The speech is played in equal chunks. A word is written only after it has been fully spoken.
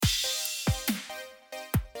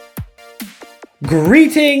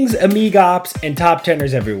Greetings, amigops and top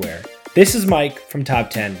teners everywhere. This is Mike from Top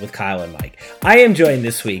 10 with Kyle and Mike. I am joined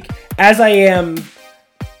this week, as I am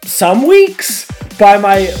some weeks, by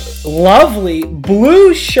my lovely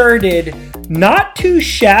blue-shirted, not too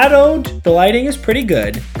shadowed, the lighting is pretty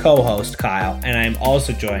good, co-host Kyle. And I'm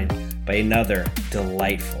also joined by another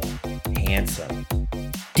delightful, handsome,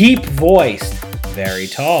 deep-voiced, very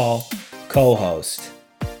tall co-host,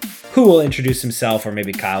 who will introduce himself, or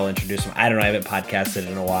maybe Kyle will introduce him. I don't know, I haven't podcasted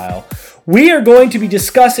in a while. We are going to be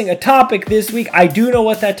discussing a topic this week. I do know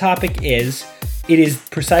what that topic is. It is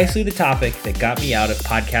precisely the topic that got me out of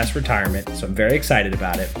podcast retirement, so I'm very excited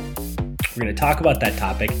about it. We're going to talk about that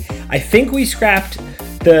topic. I think we scrapped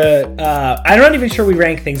I'm not even sure we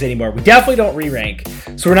rank things anymore. We definitely don't re-rank,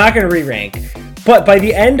 so we're not going to re-rank. But by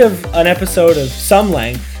the end of an episode of some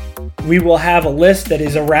length, we will have a list that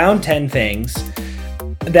is around 10 things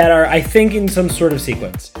that are, I think, in some sort of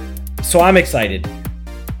sequence. So I'm excited.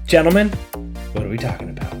 Gentlemen, what are we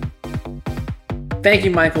talking about? Thank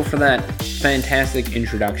you, Michael, for that fantastic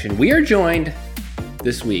introduction. We are joined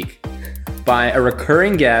this week by a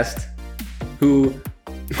recurring guest who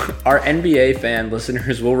our NBA fan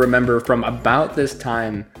listeners will remember from about this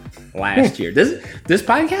time last year. This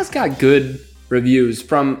podcast got good reviews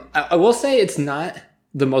from, I will say it's not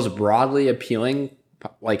the most broadly appealing,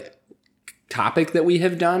 topic that we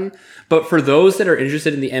have done, but for those that are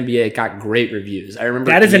interested in the NBA, it got great reviews. I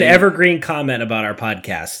remember that is an evergreen comment about our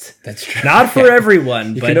podcast. That's true. Not for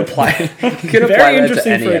everyone, you but can apply. You can apply very that interesting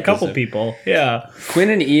to any for a couple episode. people. Yeah, Quinn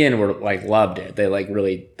and Ian were loved it. They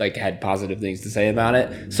really had positive things to say about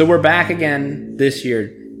it. So we're back again this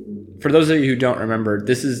year. For those of you who don't remember,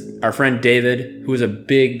 this is our friend David, who is a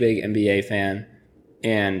big NBA fan,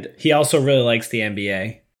 and he also really likes the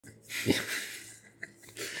NBA.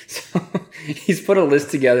 So he's put a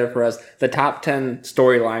list together for us, the top 10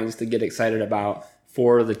 storylines to get excited about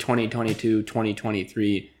for the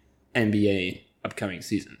 2022-2023 NBA upcoming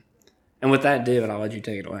season. And with that, David, I'll let you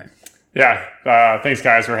take it away. Yeah, thanks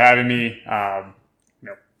guys for having me.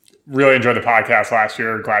 Really enjoyed the podcast last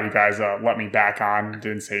year. Glad you guys let me back on.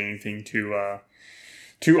 Didn't say anything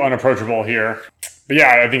too unapproachable here. But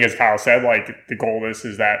yeah, I think as Kyle said, the goal of this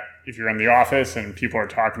is that if you're in the office and people are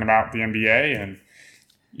talking about the NBA and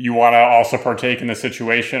you want to also partake in the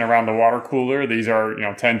situation around the water cooler, these are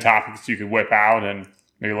 10 topics you could whip out and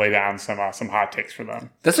maybe lay down some hot takes for them.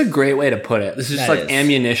 That's a great way to put it. This is That is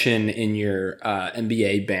ammunition in your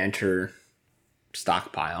NBA banter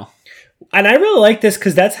stockpile. And I really like this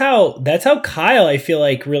because that's how Kyle, I feel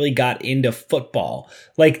like, really got into football.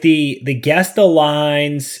 Like the guess the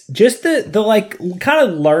lines, just the kind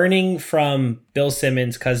of learning from Bill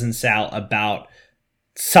Simmons, cousin Sal, about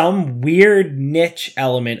some weird niche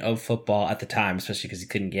element of football at the time, especially because he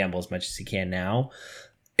couldn't gamble as much as he can now.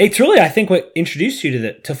 It's really, I think, what introduced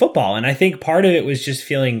you to football. And I think part of it was just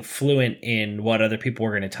feeling fluent in what other people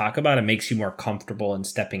were going to talk about. It makes you more comfortable in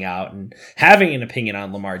stepping out and having an opinion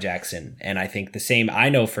on Lamar Jackson. And I think the same, I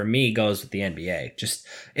know for me, goes with the NBA. Just,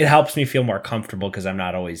 it helps me feel more comfortable because I'm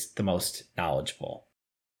not always the most knowledgeable.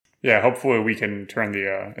 Yeah, hopefully we can turn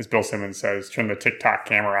the, as Bill Simmons says, turn the TikTok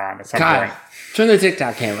camera on at some Kyle, point. turn the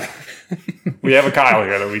TikTok camera. We have a Kyle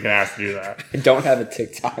here that we can ask to do that. I don't have a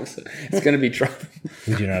TikTok, so it's going to be trouble.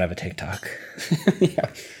 We do not have a TikTok. Yeah.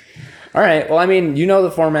 All right. Well, I mean, you know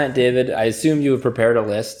the format, David. I assume you have prepared a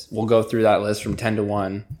list. We'll go through that list from 10 to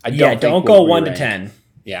 1. Don't go 1 to 10.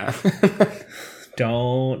 Yeah.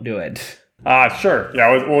 Don't do it. Sure.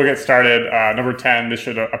 Yeah, we'll get started. Number 10, this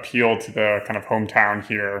should appeal to the kind of hometown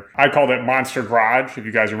here. I called it Monster Garage, if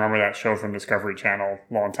you guys remember that show from Discovery Channel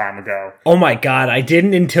a long time ago. Oh my God, I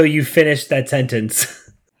didn't until you finished that sentence.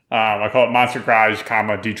 I call it Monster Garage,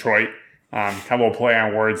 Detroit. Kind of a little play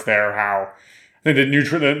on words there. How I think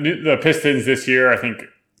the Pistons this year, I think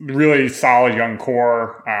really solid young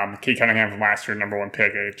core. Kate Cunningham from last year, number 1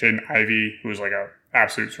 pick. Jaden Ivey, who was like a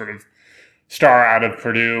absolute sort of star out of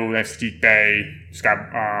Purdue. They have Steve Bay. Just got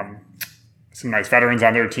some nice veterans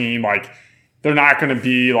on their team. They're not going to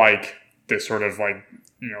be this sort of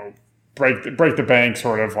break the bank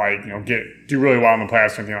sort of do really well in the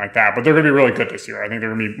playoffs or anything like that. But they're going to be really good this year. I think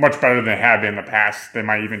they're going to be much better than they have been in the past. They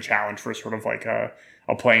might even challenge for sort of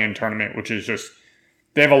a play-in tournament, which is just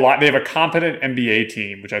they have a competent NBA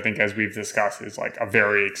team, which I think, as we've discussed, is a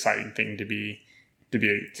very exciting thing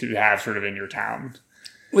to have sort of in your town.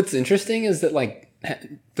 What's interesting is that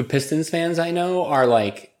the Pistons fans I know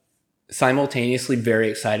are simultaneously very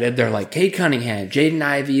excited. They're like, Cade Cunningham, Jaden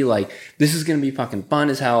Ivey, this is going to be fucking fun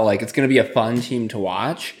as hell. It's going to be a fun team to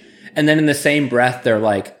watch. And then in the same breath, they're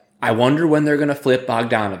like, I wonder when they're going to flip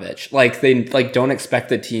Bogdanovich. They don't expect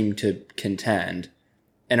the team to contend.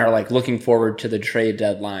 and are like looking forward to the trade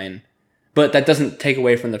deadline. But that doesn't take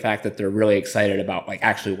away from the fact that they're really excited about like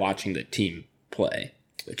actually watching the team play.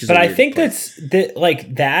 But I think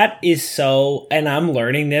that is so, and I'm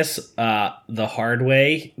learning this the hard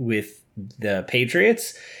way with the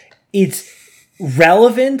Patriots. It's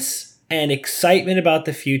relevance and excitement about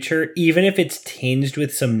the future, even if it's tinged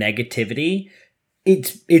with some negativity.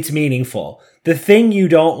 It's meaningful. The thing you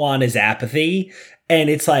don't want is apathy, and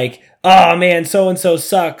it's like, oh man, so and so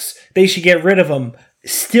sucks. They should get rid of him.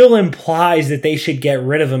 Still implies that they should get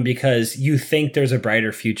rid of him because you think there's a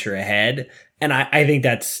brighter future ahead. And I think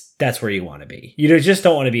that's where you want to be. You just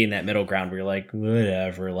don't want to be in that middle ground where you're like,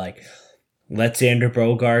 whatever, like, let Xander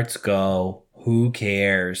Bogaerts go. Who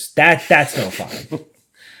cares? That's no fun.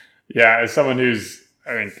 Yeah, as someone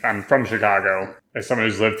I'm from Chicago, as someone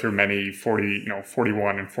who's lived through many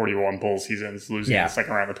 41 and 41 bowl seasons, losing the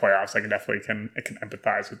second round of the playoffs, I can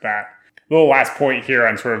empathize with that. Little last point here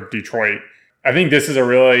on sort of Detroit. I think this is a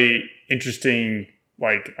really interesting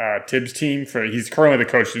Tibbs team. He's currently the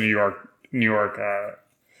coach of the New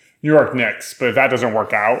York Knicks, but if that doesn't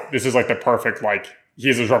work out, this is like the perfect he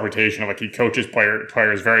has his reputation of he coaches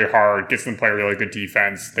players very hard, gets them to play really good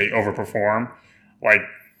defense, they overperform.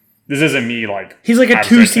 This isn't me he's like a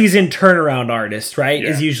 2-season turnaround artist, right? Yeah.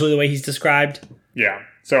 Is usually the way he's described. Yeah.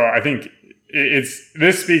 So I think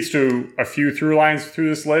this speaks to a few through lines through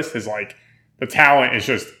this list. Is the talent is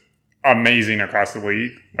just amazing across the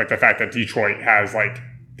league. The fact that Detroit has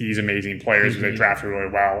these amazing players who they drafted really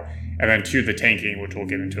well, and then the tanking, which we'll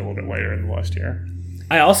get into a little bit later in the list here.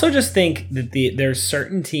 I also just think that there's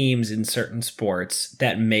certain teams in certain sports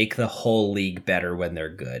that make the whole league better when they're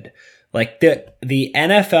good. The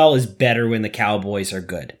NFL is better when the Cowboys are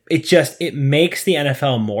good. It makes the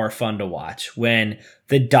NFL more fun to watch. When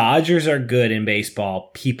the Dodgers are good in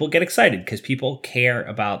baseball, people get excited because people care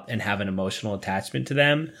about and have an emotional attachment to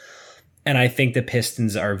them. And I think the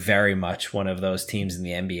Pistons are very much one of those teams in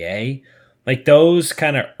the NBA. Those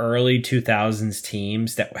kind of early 2000s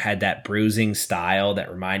teams that had that bruising style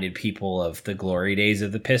that reminded people of the glory days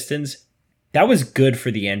of the Pistons. That was good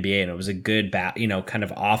for the NBA, and it was a good kind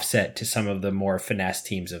of offset to some of the more finesse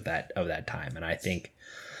teams of that time. And I think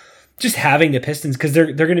just having the Pistons, because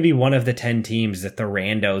they're going to be one of the 10 teams that the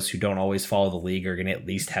randos who don't always follow the league are going to at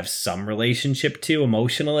least have some relationship to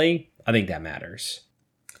emotionally. I think that matters.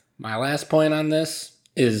 My last point on this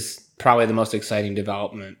is probably the most exciting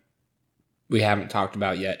development we haven't talked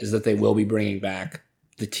about yet, is that they will be bringing back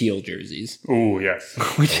the teal jerseys. Ooh, yes.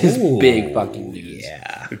 Which is big fucking news.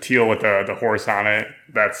 Yeah. The teal with the horse on it.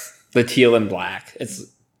 That's the teal and black.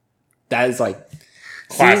 That is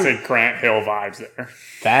classic Grant Hill vibes there.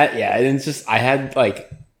 And it's just,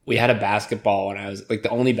 we had a basketball when I was the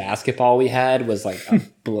only basketball we had was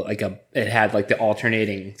it had the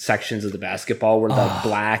alternating sections of the basketball were the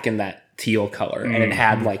black and that teal color, and it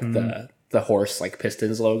had the horse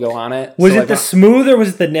Pistons logo on it. Was it the smooth or was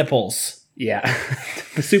it the nipples? Yeah,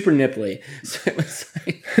 super nipply. So it was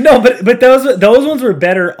no, but those ones were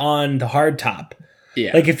better on the hard top.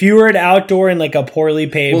 Yeah, if you were an outdoor in a poorly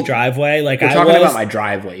paved driveway, we're talking about my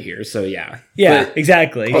driveway here. So yeah,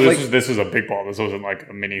 exactly. Oh, this was a big ball. This wasn't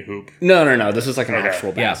a mini hoop. No. This is an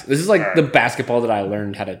actual basket. This is the basketball that I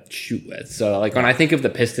learned how to shoot with. So when I think of the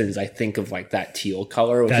Pistons, I think of that teal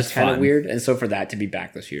color, which is kind of weird. And so for that to be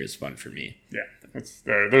back this year is fun for me. Yeah, this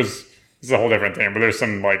is a whole different thing. But there's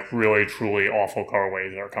some really truly awful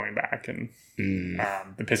colorways that are coming back, and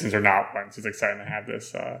the Pistons are not one. So it's exciting to have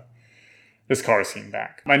this color scheme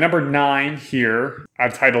back. My number 9 here,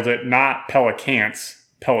 I've titled it not Pelicans,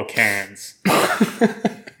 Pelicans.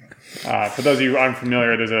 For those of you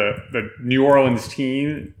unfamiliar, there's the New Orleans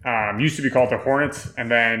team, used to be called the Hornets,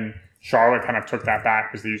 and then Charlotte kind of took that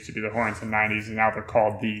back because they used to be the Hornets in the 90s, and now they're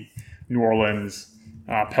called the New Orleans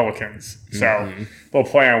Pelicans. So they'll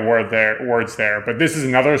play on words there. But this is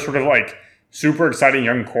another sort of super exciting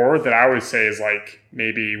young core that I would say is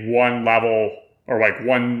maybe one level or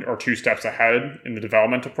 1 or 2 steps ahead in the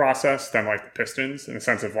developmental process than the Pistons, in the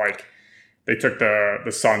sense of they took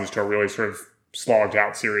the Suns to a really sort of slogged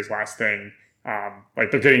out series last thing. They're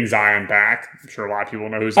getting Zion back. I'm sure a lot of people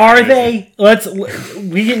know who Zion is. Are they?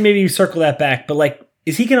 We can maybe circle that back, but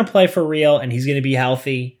is he going to play for real and he's going to be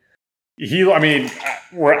healthy?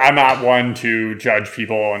 I'm not one to judge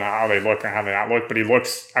people and how they look and how they not look, but he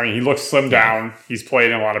looks slimmed down. He's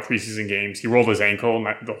played in a lot of preseason games. He rolled his ankle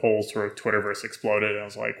and the whole sort of Twitterverse exploded. And I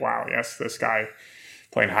was like, wow, yes, this guy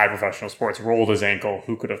playing high professional sports rolled his ankle.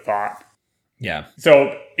 Who could have thought? Yeah.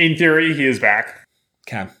 So in theory, he is back.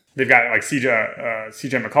 Okay. They've got CJ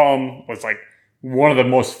McCollum was one of the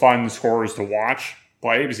most fun scorers to watch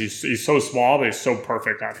play because he's so small, but he's so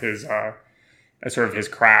perfect at as sort of his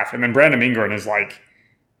craft. And then Brandon Ingram is like,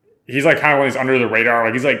 he's like kind of one of these under the radar.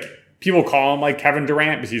 Like he's like, people call him like Kevin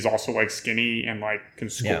Durant, but he's also like skinny and like can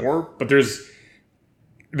score. But this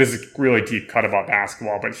is really deep cut about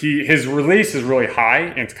basketball, but his release is really high,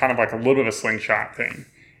 and it's kind of like a little bit of a slingshot thing.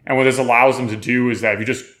 And what this allows him to do is that if you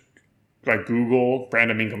just like Google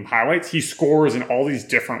Brandon Ingram highlights, he scores in all these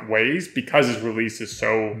different ways because his release is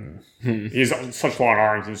so, he's such long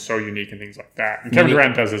arms and so unique and things like that. And Kevin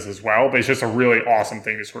Durant does this as well, but it's just a really awesome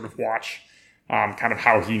thing to sort of watch kind of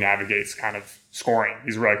how he navigates kind of scoring.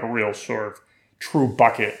 He's like a real sort of true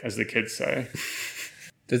bucket, as the kids say.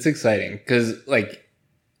 That's exciting because like,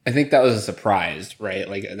 I think that was a surprise, right?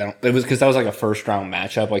 Like it was because that was like a first round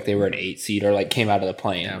matchup. Like they were an 8 seed or like came out of the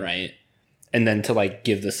play-in, right? And then to like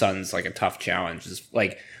give the Suns like a tough challenge is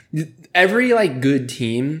like every like good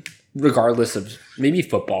team, regardless of maybe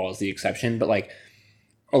football is the exception, but like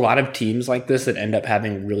a lot of teams like this that end up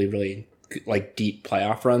having really, really like deep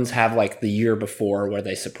playoff runs have like the year before where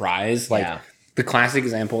they surprise. Like the classic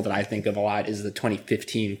example that I think of a lot is the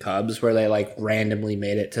 2015 Cubs where they like randomly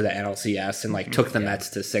made it to the NLCS and like took the Mets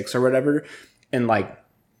to 6 or whatever. And like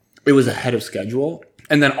it was ahead of schedule.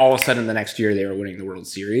 And then all of a sudden the next year they were winning the World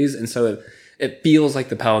Series. And so it feels like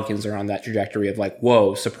the Pelicans are on that trajectory of like,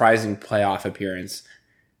 whoa, surprising playoff appearance.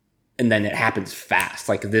 And then it happens fast.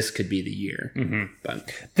 Like this could be the year. But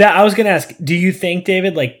that I was going to ask, do you think,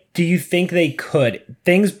 David, like, do you think they could?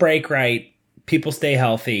 Things break right. People stay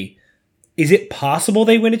healthy. Is it possible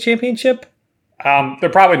they win a championship? They're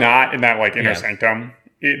probably not in that like inner sanctum.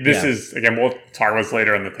 This is, again, we'll talk about this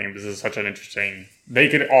later in the thing. This is such an interesting, they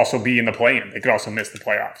could also be in the play-in. They could also miss the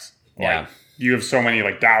playoffs. Like, you have so many,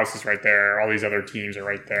 like Dallas is right there. All these other teams are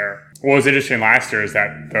right there. What was interesting last year is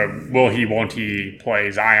that the will he, won't he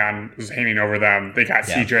play Zion was hanging over them. They got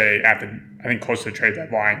CJ at the, I think, close to the trade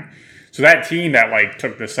deadline. So that team that like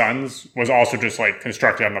took the Suns was also just like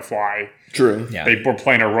constructed on the fly. True. Yeah. They were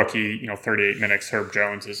playing a rookie, 38 minutes. Herb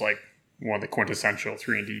Jones is like one of the quintessential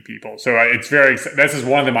 3-and-D people. So it's very, this is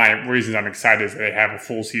one of my reasons I'm excited is that they have a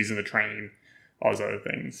full season to train, all those other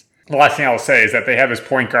things. The last thing I will say is that they have this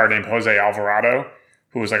point guard named Jose Alvarado,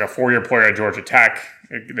 who was like a 4-year player at Georgia Tech.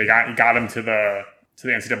 He got him to the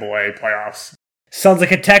NCAA playoffs. Sounds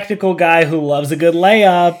like a technical guy who loves a good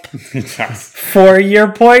layup. Yes.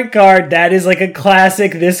 4-year point guard. That is like a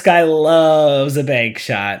classic. This guy loves a bank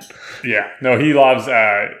shot. Yeah. No, he loves,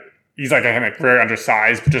 he's like very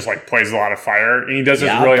undersized, but just like plays a lot of fire. And he does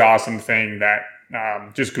this really awesome thing that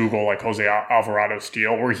just Google like Jose Alvarado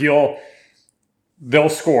steal, where they'll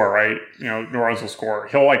score, right? New Orleans will score.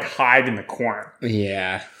 He'll like hide in the corner.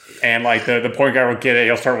 Yeah. And like the point guard will get it.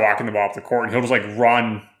 He'll start walking the ball up the court and he'll just like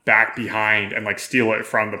run back behind and like steal it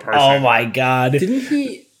from the person. Oh my God. Didn't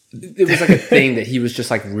he? It was like a thing that he was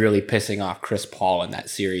just like really pissing off Chris Paul in that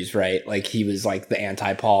series, right? Like he was like the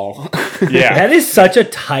anti-Paul. Yeah. That is such a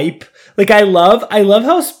type. Like I love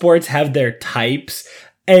how sports have their types.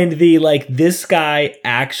 And the like, this guy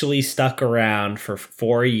actually stuck around for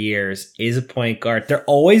 4 years, is a point guard. They're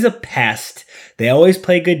always a pest. They always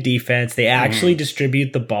play good defense. They actually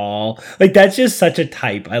distribute the ball. Like, that's just such a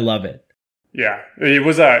type. I love it. Yeah. It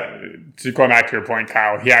was going back to your point,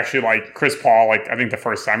 Kyle, he actually like Chris Paul, like I think the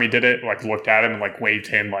first time he did it, like looked at him and like waved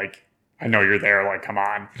him like, I know you're there, like come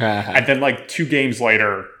on. And then like 2 games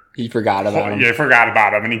later, he forgot about him. Yeah, he forgot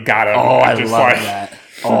about him and he got him. Oh, I love that.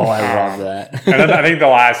 Oh, I love that. And then I think the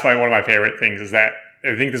last one of my favorite things is that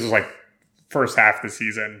I think this was like first half of the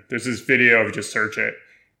season. There's this video, if you just search it.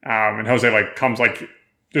 And Jose like comes like,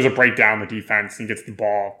 there's a breakdown in the defense and gets the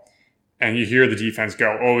ball. And you hear the defense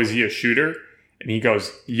go, oh, is he a shooter? And he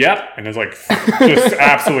goes, yep. And it's like, just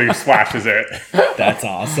absolutely splashes it. That's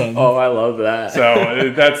awesome. Oh, I love that. So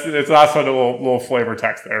it's also a little flavor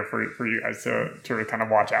text there for you guys to kind of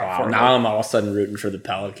watch out for. Now I'm all of a sudden rooting for the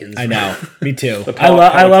Pelicans. I know. Me too. I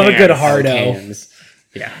love a good hardo.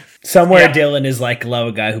 Yeah. Somewhere Dylan is like, love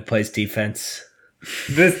a guy who plays defense.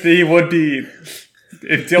 He would be,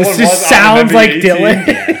 if Dylan this just sounds like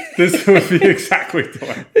Dylan. This would be exactly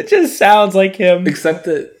Dylan. It just sounds like him. Except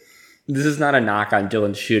that this is not a knock on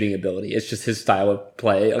Dylan's shooting ability. It's just his style of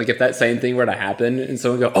play. Like if that same thing were to happen and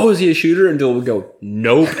someone go, oh, is he a shooter? And Dylan would go,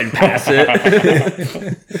 nope, and pass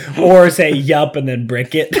it. Or say yup and then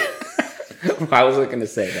brick it. I was looking to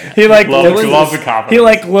say that. He like loves the confidence. He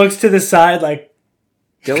like looks to the side like.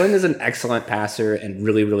 Dylan is an excellent passer and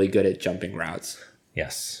really, really good at jumping routes.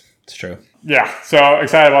 Yes, it's true. Yeah, so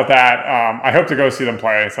excited about that. I hope to go see them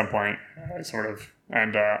play at some point, sort of.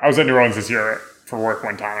 And I was at New Orleans this year for work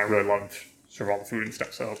one time. I really loved sort of all the food and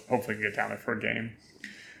stuff, so hopefully we can get down there for a game.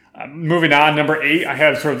 Moving on, number 8, I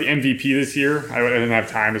have sort of the MVP this year. I didn't have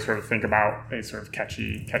time to sort of think about a sort of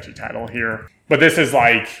catchy title here. But this is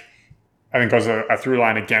like, I think goes a through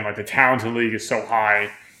line again. Like the talent in the league is so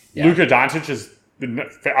high. Yeah. Luka Doncic is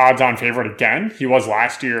the odds-on favorite again. He was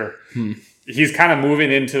last year. He's kind of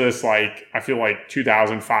moving into this, like, I feel like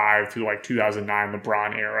 2005 to like 2009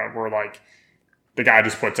 LeBron era where like the guy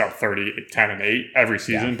just puts up 30, 10, and 8 every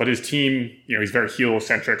season. Yeah. But his team, he's very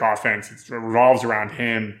heel-centric offense. It revolves around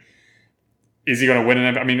him. Is he going to win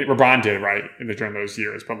an MVP? I mean, LeBron did, right, during those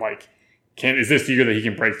years. But, like, is this the year that he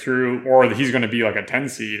can break through? Or that he's going to be, like, a 10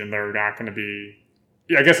 seed and they're not going to be...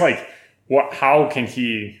 I guess, like, how can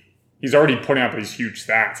he... He's already putting up these huge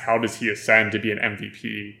stats. How does he ascend to be an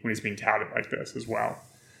MVP when he's being touted like this as well?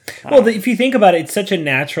 Well, if you think about it, it's such a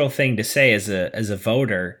natural thing to say as a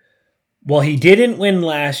voter. Well, he didn't win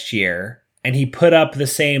last year, and he put up the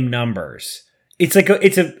same numbers. It's like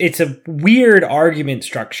it's a weird argument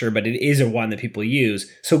structure, but it is a one that people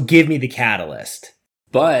use. So give me the catalyst.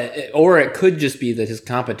 Or it could just be that his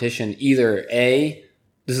competition either A,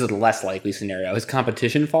 this is a less likely scenario, his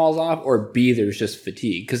competition falls off, or B, there's just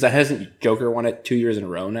fatigue. Because that hasn't Joker won it 2 years in a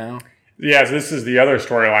row now? Yeah, so this is the other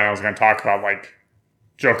storyline I was going to talk about. Like,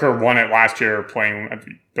 Joker won it last year playing.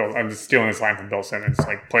 I'm just stealing this line from Bill Simmons.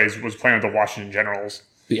 Like, was playing with the Washington Generals.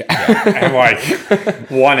 Yeah, and like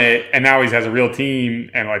won it, and now he has a real team,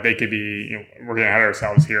 and like they could be. We're getting ahead of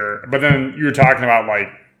ourselves here. But then you were talking about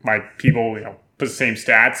like people, put the same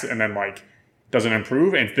stats, and then like doesn't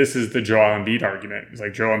improve. And this is the Joel Embiid argument. It's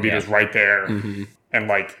like Joel Embiid is right there, and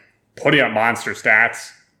like putting up monster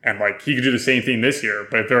stats, and like he could do the same thing this year.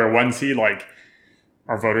 But if they're a 1 seed, like,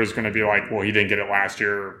 our voters going to be like, well, he didn't get it last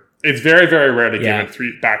year. It's very, very rare to give it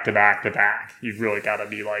 3 back to back to back. You've really got to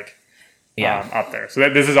be like up there. So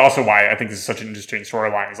this is also why I think this is such an interesting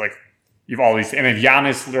storyline. It's like you've all these, and if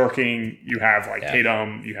Giannis lurking, you have like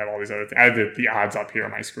Tatum, you have all these other things. I have the odds up here on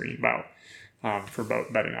my screen about for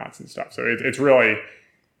both betting odds and stuff. So it's really,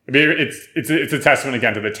 I mean, it's a testament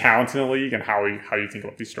again to the talent in the league and how you think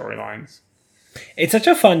about these storylines. It's such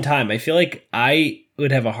a fun time. I feel like I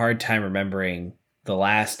would have a hard time remembering the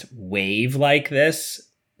last wave like this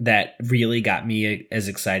that really got me as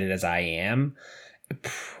excited as I am.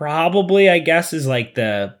 Probably, I guess, is like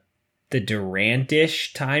the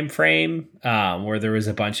Durant-ish time frame, where there was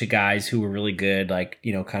a bunch of guys who were really good, like,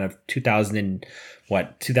 kind of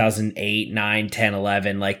 2008, 9, 10,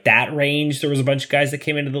 11, like that range. There was a bunch of guys that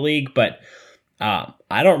came into the league, but I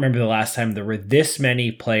don't remember the last time there were this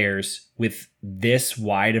many players with this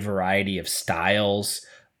wide a variety of styles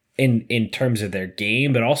in terms of their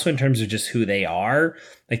game, but also in terms of just who they are.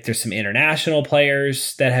 Like, there's some international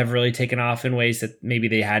players that have really taken off in ways that maybe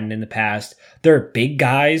they hadn't in the past. There are big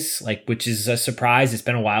guys, like, which is a surprise. It's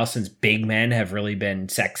been a while since big men have really been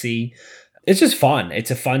sexy. It's just fun.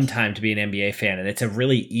 It's a fun time to be an NBA fan, and it's a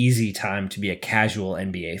really easy time to be a casual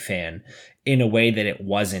NBA fan in a way that it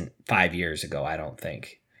wasn't 5 years ago, I don't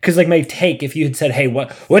think. Because, like, my take, if you had said, hey,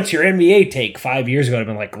 what's your NBA take 5 years ago, I'd have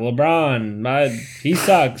been like, LeBron, he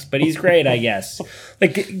sucks, but he's great, I guess.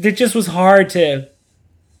 Like, it just was hard to...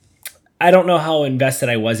 I don't know how invested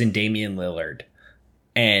I was in Damian Lillard.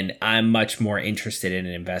 And I'm much more interested in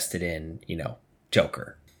and invested in,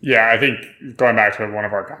 Joker. Yeah, I think, going back to one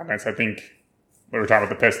of our comments, I think we were talking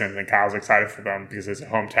about the Pistons, and Kyle's excited for them because it's a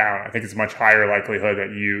hometown. I think it's a much higher likelihood that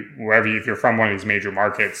if you're from one of these major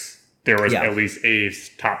markets, there was at least a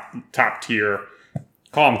top tier,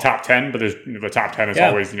 call them top 10, but there's the top 10 is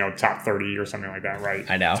always, top 30 or something like that, right?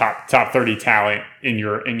 I know. Top 30 talent in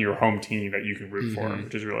your home team that you can root for,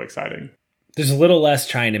 which is really exciting. There's a little less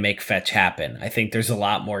trying to make fetch happen. I think there's a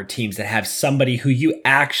lot more teams that have somebody who you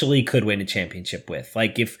actually could win a championship with.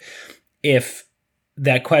 Like, if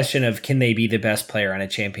that question of can they be the best player on a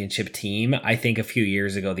championship team, I think a few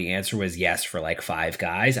years ago the answer was yes for like 5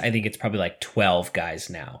 guys. I think it's probably like 12 guys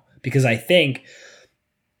now. Because I think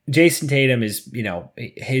Jason Tatum is,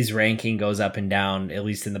 his ranking goes up and down, at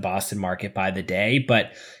least in the Boston market by the day,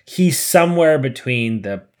 but he's somewhere between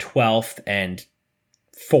the 12th and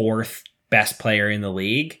 4th best player in the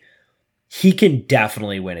league. He can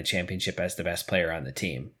definitely win a championship as the best player on the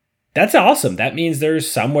team. That's awesome. That means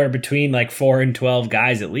there's somewhere between like 4 and 12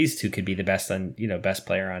 guys at least who could be the best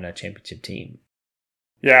player on a championship team.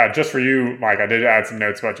 Yeah, just for you, Mike, I did add some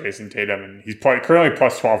notes about Jason Tatum, and he's currently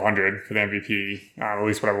plus 1,200 for the MVP, at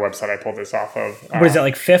least whatever website I pulled this off of. What is that,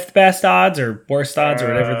 like 5th best odds or worst odds or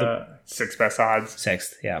whatever? 6th best odds.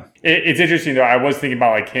 6th, yeah. It's interesting, though. I was thinking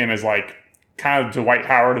about like him as like kind of Dwight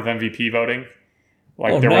Howard of MVP voting.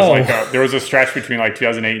 Like there was a stretch between like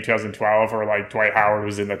 2008 and 2012 where like Dwight Howard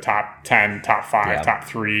was in the top 10, top 5, top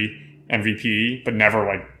 3 MVP, but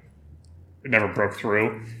never broke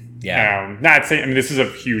through. Yeah. Not saying, I mean, this is a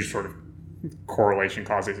huge sort of correlation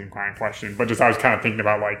causation kind of question, but just I was kind of thinking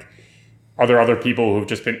about like, are there other people who've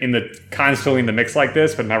just been constantly in the mix like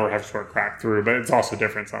this, but never have sort of cracked through? But it's also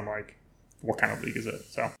different on like, what kind of league is it?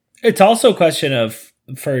 So it's also a question of,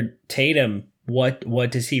 for Tatum, what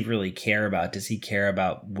does he really care about? Does he care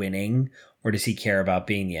about winning, or does he care about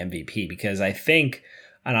being the MVP? Because I think,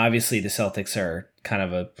 and obviously the Celtics are kind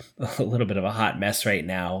of a little bit of a hot mess right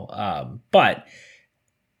now, but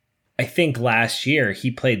I think last year he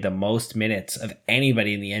played the most minutes of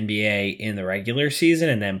anybody in the NBA in the regular season,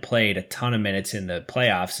 and then played a ton of minutes in the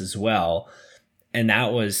playoffs as well. And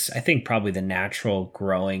that was, I think, probably the natural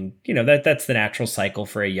growing, that's the natural cycle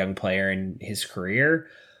for a young player in his career.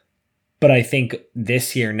 But I think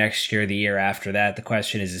this year, next year, the year after that, the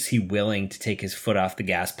question is he willing to take his foot off the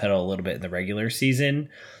gas pedal a little bit in the regular season,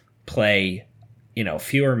 play,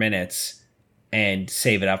 fewer minutes, and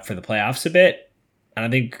save it up for the playoffs a bit? And I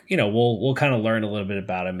think, we'll kind of learn a little bit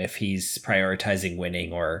about him if he's prioritizing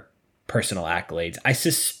winning or personal accolades. I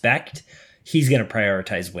suspect he's going to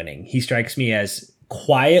prioritize winning. He strikes me as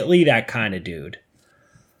quietly that kind of dude.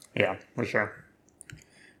 Yeah, for sure.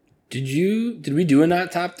 Did we do a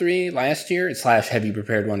not top 3 last year? / have you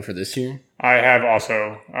prepared one for this year? I have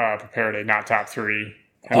also prepared a not top 3.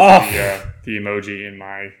 The emoji in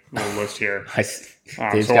my little list here.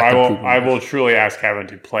 So I will truly ask Kevin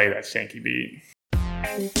to play that stanky beat.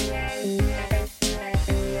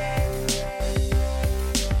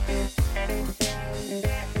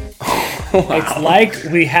 Wow. It's like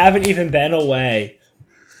we haven't even been away.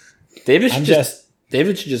 David should just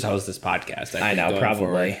host this podcast. I know, probably.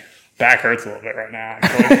 Forward. Back hurts a little bit right now.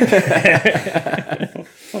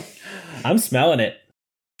 I'm smelling it.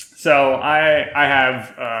 So I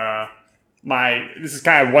have this is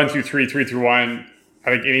kind of 1, 2, 3, 3 through 1. I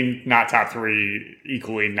think any not top 3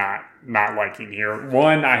 equally not liking here.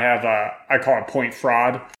 1, I call it point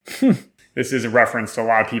fraud. This is a reference to a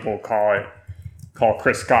lot of people call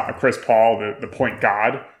Chris Paul the point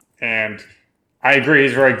god. And I agree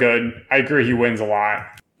he's very good. I agree he wins a lot.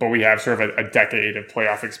 But we have sort of a decade of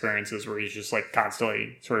playoff experiences where he's just like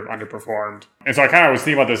constantly sort of underperformed. And so I kind of was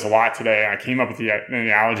thinking about this a lot today. I came up with the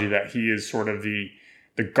analogy that he is sort of the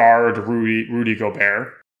guard Rudy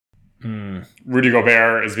Gobert. Rudy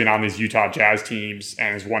Gobert has been on these Utah Jazz teams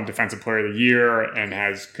and has won Defensive Player of the Year and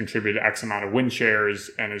has contributed X amount of win shares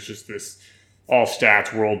and is just this all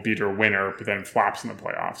stats world beater winner, but then flops in the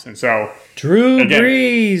playoffs. And so Drew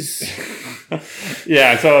Brees.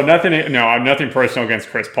 Yeah, so I'm nothing personal against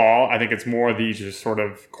Chris Paul. I think it's more the just sort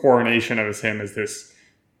of coronation of him as this.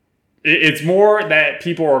 It's more that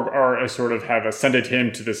people are sort of have ascended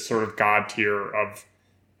him to this sort of god tier of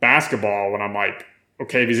basketball when I'm like,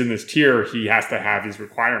 okay, if he's in this tier, he has to have these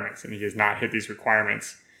requirements, and he has not hit these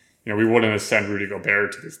requirements. We wouldn't ascend Rudy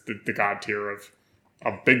Gobert to the god tier of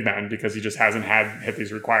big men because he just hasn't hit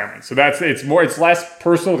these requirements. So it's less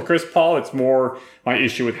personal to Chris Paul. It's more my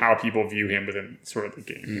issue with how people view him within sort of the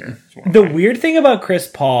game here. The weird thing about Chris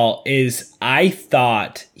Paul is I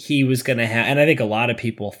thought he was going to have, and I think a lot of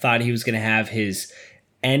people thought he was going to have his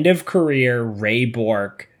end of career Ray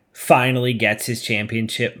Bork finally gets his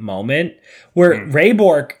championship moment, where Ray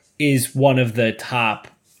Bork is one of the top,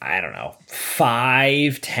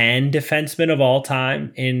 5, 10 defensemen of all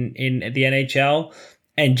time in the NHL,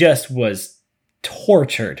 and just was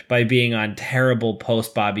tortured by being on terrible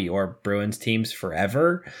post Bobby Orr Bruins teams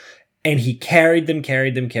forever. And he carried them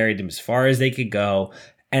as far as they could go.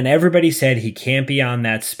 And everybody said he can't be on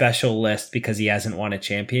that special list because he hasn't won a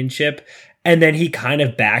championship. And then he kind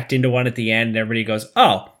of backed into one at the end, and everybody goes,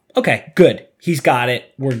 oh, okay, good. He's got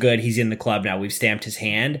it. We're good. He's in the club now. We've stamped his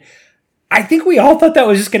hand. I think we all thought that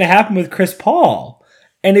was just going to happen with Chris Paul.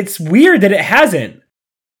 And it's weird that it hasn't.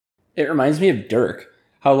 It reminds me of Dirk.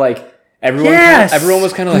 How everyone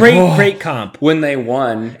was kind of like, great comp when they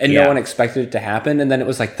won, and no one expected it to happen. And then it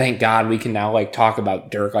was like, thank God we can now talk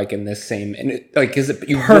about Dirk in this same, and because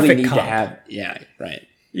you perfect really need comp. to have, right.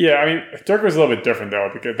 Yeah, I mean, Dirk was a little bit different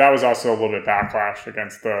though, because that was also a little bit backlash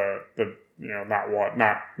against the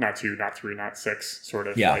not 2, not 3, not 6 sort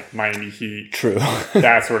of like Miami Heat. True.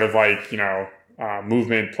 That sort of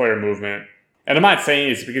movement, player movement. And I'm not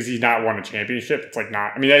saying it's because he's not won a championship. It's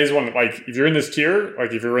not. I mean, that is one. If you're in this tier,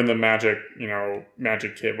 if you're in the Magic,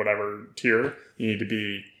 Magic Kid, whatever tier, you need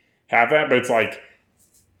to have that. But it's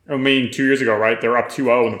 2 years ago, right? They're up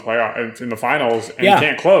 2-0 in the playoff, in the finals, and you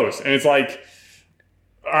can't close. And it's all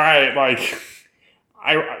right,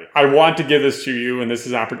 I want to give this to you, and this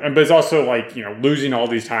is opportunity. But it's also losing all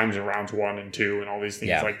these times in rounds 1 and 2 and all these things.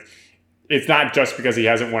 Yeah. It's not just because he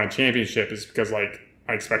hasn't won a championship. It's because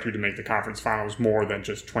I expect you to make the conference finals more than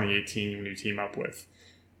just 2018 when you team up with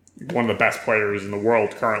one of the best players in the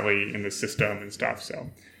world currently in the system and stuff. So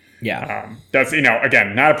Yeah. that's,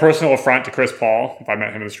 again, not a personal affront to Chris Paul. If I met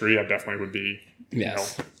him in the street, I definitely would be,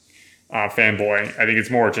 Yes. Fanboy. I think it's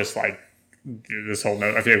more just like this whole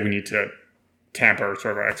note. I feel like we need to tamper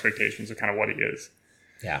sort of our expectations of kind of what he is.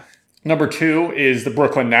 Yeah. Number 2 is the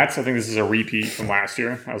Brooklyn Nets. I think this is a repeat from last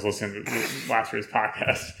year. I was listening to last year's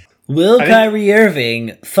podcast. Will Kyrie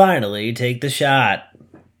Irving finally take the shot?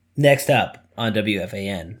 Next up on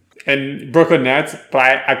WFAN. And Brooklyn Nets,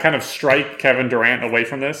 but I kind of strike Kevin Durant away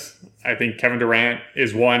from this. I think Kevin Durant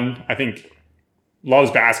is one, I think,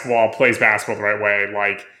 loves basketball, plays basketball the right way.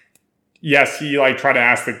 Like, yes, he tried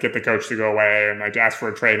to get the coach to go away and ask for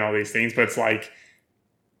a trade and all these things, but it's like,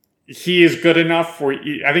 he is good enough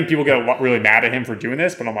I think people get really mad at him for doing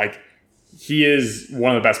this, but I'm like, he is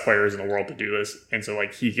one of the best players in the world to do this. And so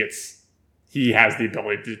he has the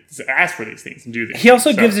ability to ask for these things and do these. He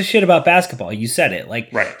also gives a shit about basketball. You said it.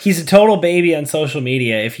 Right. He's a total baby on social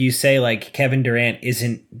media. If you say Kevin Durant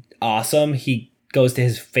isn't awesome, he goes to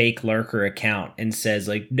his fake lurker account and says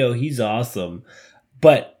no, he's awesome.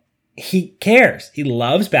 But he cares. He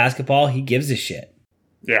loves basketball. He gives a shit.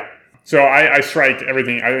 Yeah. So I strike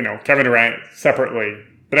everything. I don't know Kevin Durant separately,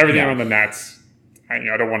 but everything on the Nets. I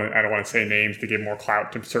don't want to say names to give more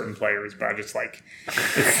clout to certain players, but I just I think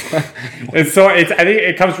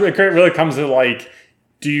it really comes to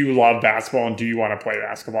do you love basketball and do you want to play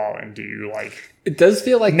basketball and do you It does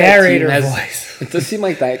feel like narrator that team voice. It does seem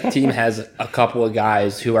like that team has a couple of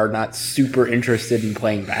guys who are not super interested in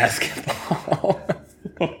playing basketball.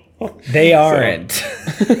 They aren't.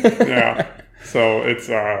 Yeah. So it's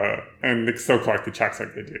and they still collect the checks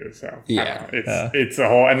like they do. So yeah, it's a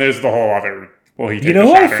whole, and there's the whole other. Well, you know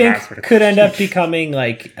who I think could end up becoming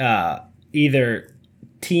either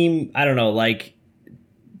team, I don't know,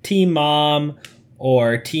 team mom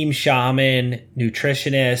or team shaman,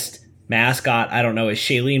 nutritionist, mascot. I don't know. Is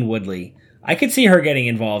Shailene Woodley? I could see her getting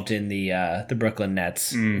involved in the Brooklyn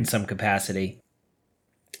Nets in some capacity.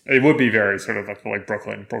 It would be very sort of like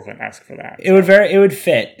Brooklyn-esque for that. It would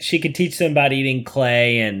fit. She could teach them about eating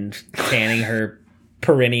clay and canning her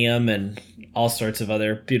perineum and all sorts of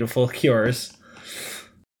other beautiful cures.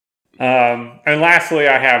 And lastly,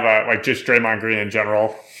 I have just Draymond Green in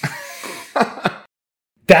general.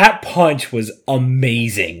 That punch was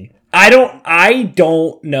amazing. I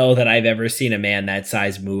don't know that I've ever seen a man that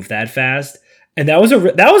size move that fast. And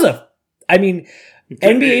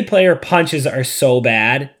NBA player punches are so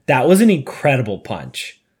bad. That was an incredible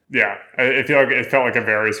punch. Yeah, I feel like it felt like a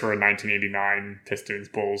very sort of 1989 Pistons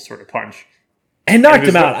Bulls sort of punch. And knocked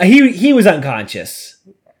him out. He was unconscious.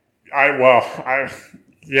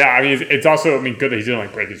 It's also good that he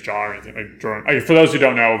didn't break his jaw or anything. Jordan, for those who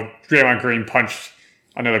don't know, Draymond Green punched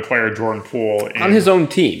another player, Jordan Poole, on his own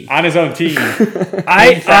team. I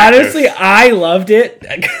loved it.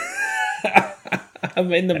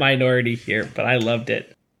 I'm in the minority here, but I loved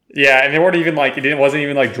it. Yeah, and they weren't even it wasn't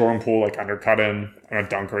even Jordan Poole undercut him on a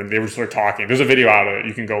dunker, and they were sort of talking. There's a video out of it.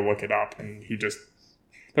 You can go look it up, and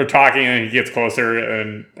they're talking, and he gets closer,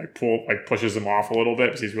 and Poole pushes him off a little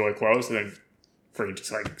bit because he's really close, and then Green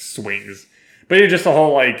just swings. But it's just a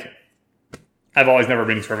whole I've always never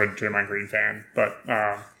been sort of a Draymond Green fan, but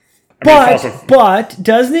but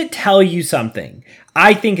doesn't it tell you something?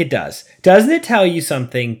 I think it does. Doesn't it tell you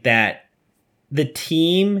something that the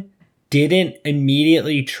team didn't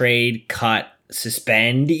immediately trade, cut,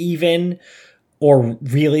 suspend even, or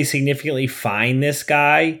really significantly fine this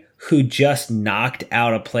guy who just knocked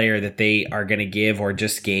out a player that they are going to give or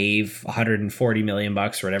just gave $140 million or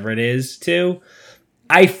whatever it is to?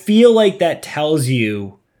 I feel like that tells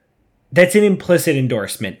you that's an implicit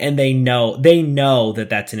endorsement, and they know that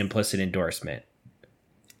that's an implicit endorsement.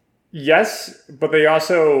 Yes, but they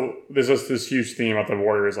also, there's this huge theme about the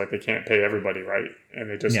Warriors, they can't pay everybody, right? And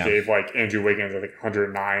they just gave Andrew Wiggins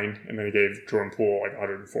 109, and then they gave Jordan Poole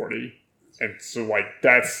 140. And so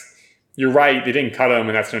you're right, they didn't cut him,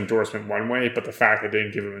 and that's an endorsement one way, but the fact that they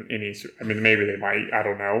didn't give him maybe they might, I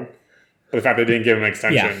don't know. But the fact they didn't give him an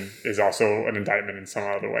extension is also an indictment in some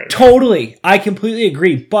other way. Totally. I completely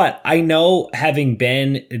agree. But I know, having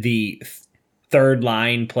been the third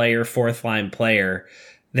line player, fourth line player,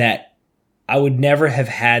 that I would never have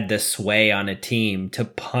had the sway on a team to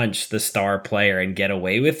punch the star player and get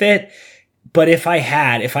away with it. But if I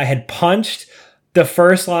had punched the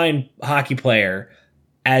first line hockey player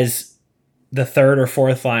as the third or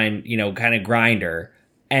fourth line, kind of grinder,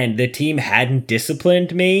 and the team hadn't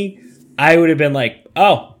disciplined me, I would have been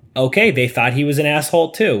oh, okay, they thought he was an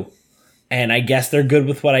asshole too. And I guess they're good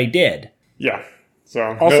with what I did. Yeah.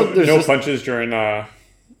 So also, no punches during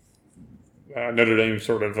Notre Dame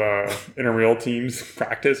sort of intramural teams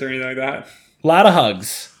practice or anything like that? A lot of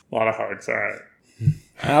hugs. A lot of hugs. All right.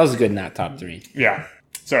 That was a good not top 3. Yeah.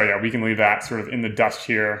 So, yeah, we can leave that sort of in the dust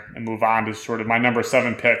here and move on to sort of my number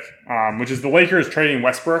 7 pick, which is the Lakers trading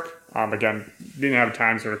Westbrook. Again, didn't have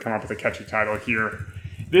time to sort of come up with a catchy title here.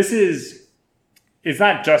 It's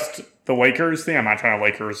not just the Lakers thing. I'm not trying to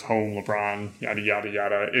Lakers home LeBron, yada, yada,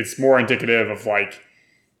 yada. It's more indicative of like,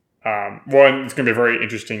 one, it's going to be a very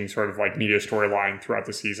interesting sort of like media storyline throughout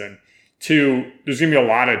the season. 2, there's going to be a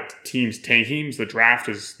lot of teams tanking. The draft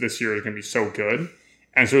this year is going to be so good.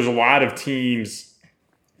 And so there's a lot of teams,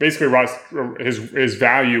 basically Russ, his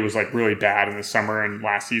value was like really bad in the summer and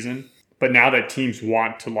last season. But now that teams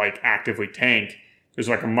want to like actively tank, there's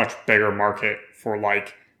like a much bigger market for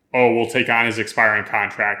like, oh, we'll take on his expiring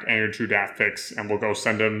contract and your 2 draft picks and we'll go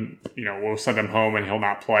send him, we'll send him home and he'll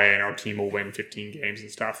not play and our team will win 15 games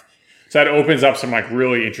and stuff. So that opens up some like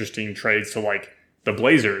really interesting trades to like the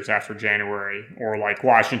Blazers after January or like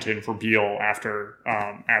Washington for Beal after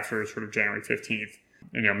sort of January 15th.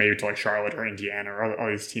 And, maybe to like Charlotte or Indiana or all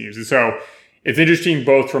these teams. And so it's interesting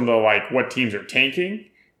both from the like what teams are tanking,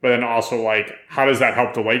 but then also like how does that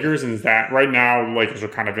help the Lakers? And is that right now the Lakers are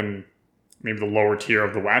kind of in maybe the lower tier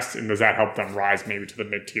of the West, and does that help them rise maybe to the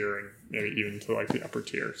mid tier and maybe even to like the upper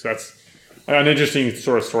tier? So that's an interesting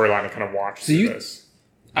sort of storyline to kind of watch through this.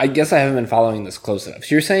 I guess I haven't been following this close enough.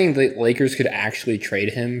 So you're saying the Lakers could actually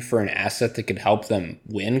trade him for an asset that could help them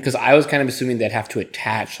win? Because I was kind of assuming they'd have to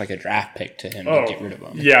attach like a draft pick to him to get rid of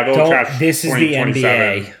him. Yeah, they'll attach this is the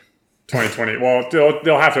NBA. 2020. Well,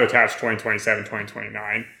 they'll have to attach 2027,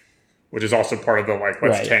 2029, which is also part of the like,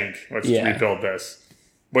 let's tank, let's rebuild this.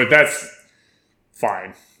 But that's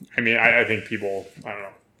fine. I mean, I think people, I don't know.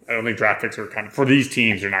 I don't think draft picks are kind of, for these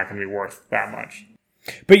teams, they're not going to be worth that much.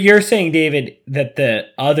 But you're saying, David, that the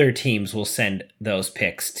other teams will send those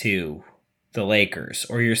picks to the Lakers,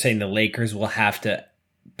 or you're saying the Lakers will have to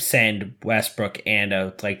send Westbrook and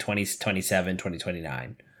a like 2027,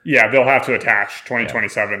 2029. Yeah, they'll have to attach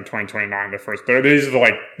 2027, 2029 the first. These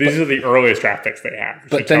are the earliest draft picks they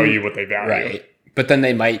have, which tell you what they value. Right. But then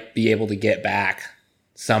they might be able to get back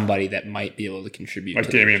somebody that might be able to contribute. Like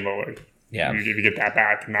Damian Lillard. Yeah. If you get that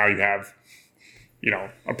back, now you have,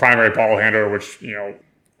 a primary ball handler, which,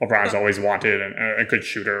 LeBron's always wanted, and a good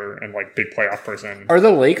shooter and like big playoff person. Are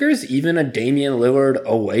the Lakers even a Damian Lillard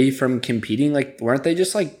away from competing? Like, weren't they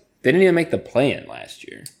just like, they didn't even make the play-in last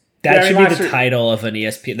year? That should be the title of an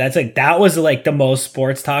ESPN. That was like the most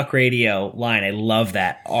sports talk radio line. I love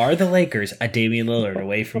that. Are the Lakers a Damian Lillard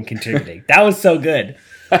away from contributing? That was so good.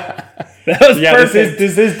 That was perfect.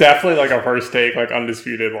 This is definitely like a first take, like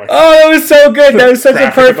undisputed. Like, oh, that was so good. That was such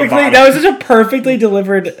a perfectly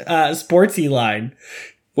delivered sportsy line.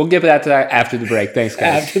 We'll get back to that after the break. Thanks,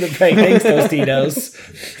 guys. After the break. Thanks,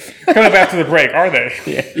 Tostitos. Coming back to the break, are they?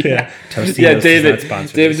 Yeah. Tostitos. Yeah,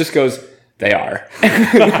 David just goes, they are.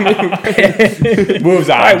 Moves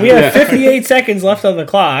on. All right, we have 58 seconds left on the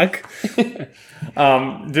clock.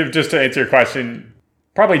 Just to answer your question,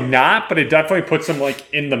 probably not, but it definitely puts them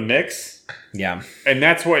like in the mix. Yeah. And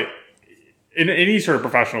that's what, in any sort of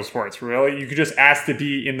professional sports, really, you could just ask to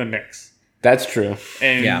be in the mix. That's true.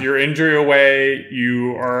 And you're injury away,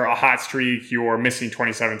 you are a hot streak, you're missing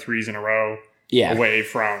 27 threes in a row away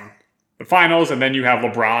from the finals, and then you have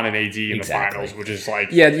LeBron and AD in the finals, which is like...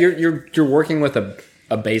 Yeah, you're working with a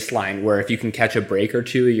baseline where if you can catch a break or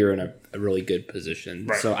two, you're in a really good position.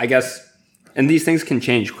 Right. So I guess... And these things can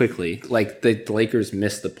change quickly. Like the Lakers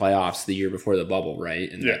missed the playoffs the year before the bubble,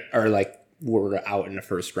 right? And or like were out in the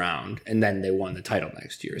first round, and then they won the title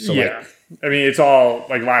next year. So I mean, it's all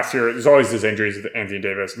like last year. There's always these injuries with Anthony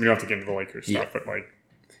Davis. We don't have to get into the Lakers stuff, but like,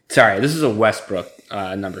 sorry, this is a Westbrook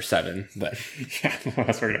number 7, but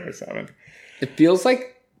Westbrook number 7. It feels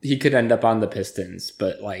like he could end up on the Pistons,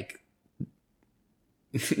 but like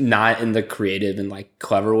not in the creative and like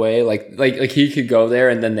clever way. Like he could go there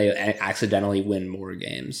and then they accidentally win more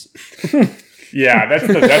games. Yeah, that's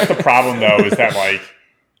the problem though, is that like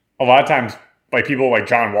a lot of times, like people like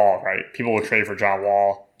John Wall, right? People will trade for John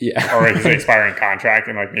Wall, or his expiring contract,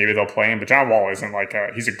 and like maybe they'll play him. But John Wall isn't like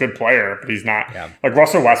he's a good player, but he's not like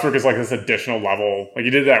Russell Westbrook is like this additional level. Like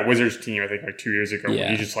he did that Wizards team, I think like 2 years ago, where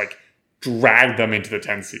he just like dragged them into the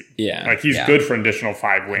 10 seed. Yeah, like he's good for an additional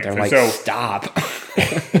 5 wins. They're and like, so stop.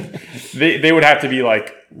 they would have to be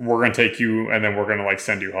like, we're gonna take you, and then we're gonna like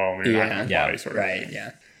send you home. And you're not gonna play, sort of thing.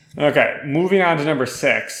 Yeah. Okay, moving on to number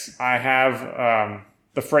 6. I have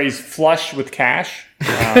the phrase "flush with cash"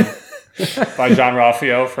 by John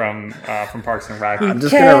Ralphio from Parks and Rec. I'm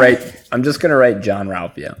just gonna write John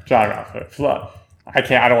Ralphio. John Ralphio. I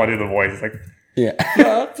don't want to do the voice. It's like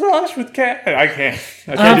Yeah. Flush with cash. I can't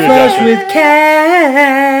do flush that. with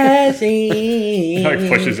cash. Like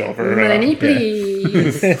pushes over. Money,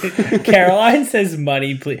 please. Caroline says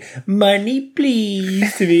money please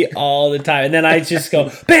to me all the time, and then I just go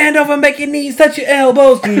bend over, make your knees touch your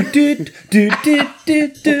elbows. Do.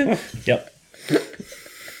 Yep.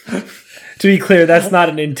 To be clear, that's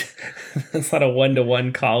not that's not a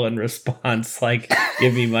 1-to-1 call and response. Like,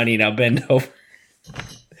 give me money now, bend over.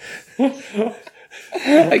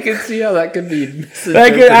 I can see how that could be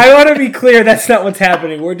I want to be clear, that's not what's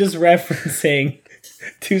happening. We're just referencing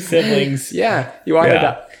two siblings. Yeah, you want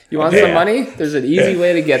some money? There's an easy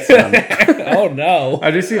way to get some. Oh no! I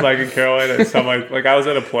do see Mike and Caroline at some like I was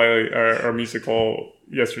at a play or musical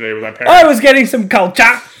yesterday with my parents. I was getting some culture.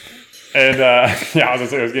 And I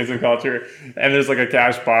was getting some culture, and there's like a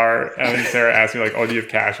cash bar, and then Sarah asked me like, "Oh, do you have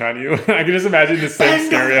cash on you?" I can just imagine the same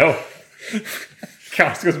scenario.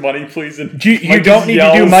 Counts goes money, please, and you don't need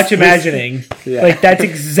to do much imagining. Yeah. Like that's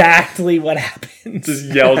exactly what happens.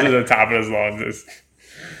 Just yells at the top of his lungs.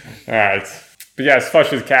 All right, but yeah, it's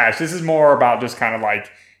flush with cash. This is more about just kind of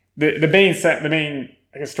like the main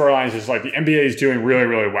I guess storyline is just like the NBA is doing really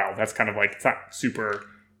really well. That's kind of like it's not super.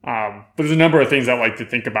 But there's a number of things I like to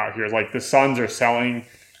think about here. Like the Suns are selling,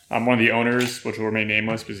 one of the owners, which will remain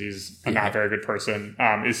nameless because he's a not very good person,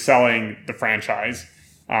 is selling the franchise,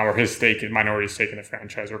 or his minority stake in the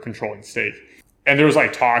franchise, or controlling stake. And there was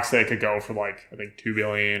like talks that it could go for like, I think $2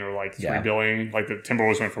 billion or like $3 billion. Like the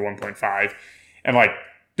Timberwolves went for 1.5, and like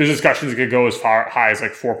there's discussions it could go as high as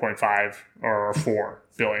like 4.5 or 4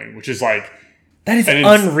 billion, which is like that is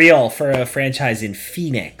unreal for a franchise in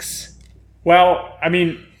Phoenix. Well, I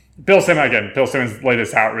mean, Bill Simmons laid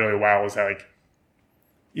this out really well. Is that like,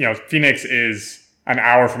 Phoenix is an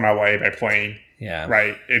hour from LA by plane. Yeah.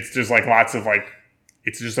 Right. It's just like lots of like,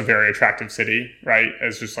 it's just a very attractive city. Right.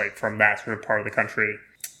 It's just like from that sort of part of the country.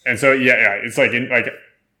 And so, it's like,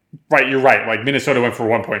 right. You're right. Like Minnesota went for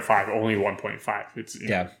 1.5, only 1.5. It's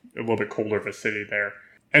a little bit colder of a city there.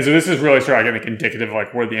 And so this is really sort of, I think, indicative of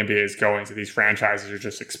like where the NBA is going. So these franchises are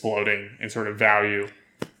just exploding in sort of value.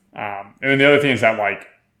 And then the other thing is that like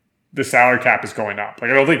the salary cap is going up.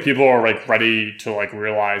 Like I don't think people are like ready to like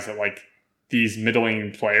realize that like these not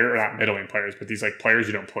middling players, but these like players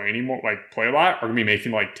who don't play anymore, like play a lot, are gonna be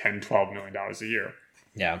making like $10-12 million a year.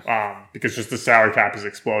 Yeah. Because just the salary cap is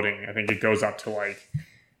exploding. I think it goes up to like,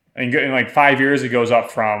 in like 5 years, it goes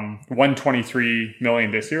up from $123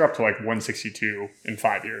 million this year up to like $162 in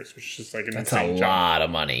 5 years, which is just like an insane jump. That's a lot of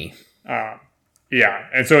money. Yeah,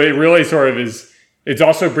 and so it really sort of is. It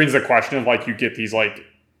also brings the question of like you get these like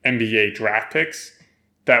NBA draft picks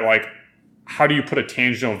that like how do you put a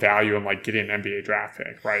tangible value in like getting an NBA draft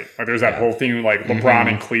pick, right? Like there's that whole thing like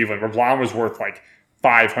LeBron in Cleveland. LeBron was worth like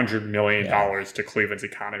 $500 million to Cleveland's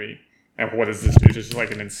economy, and what does this do? It's just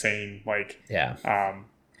like an insane like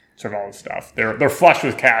sort of all this stuff. They're flush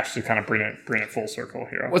with cash to kind of bring it full circle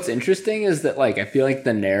here. What's interesting is that like I feel like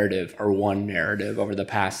the narrative over the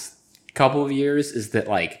past couple of years is that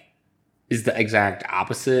like is the exact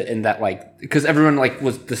opposite, in that like because everyone like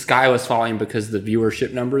the sky was falling because the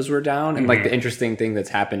viewership numbers were down, and like the interesting thing that's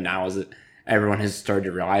happened now is that everyone has started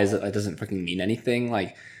to realize that doesn't fucking mean anything.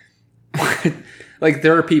 Like like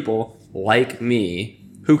there are people like me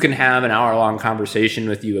who can have an hour-long conversation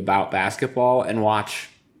with you about basketball and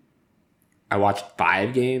I watched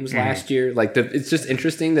 5 games last year. Like it's just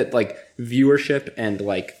interesting that like viewership and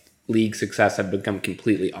like league success have become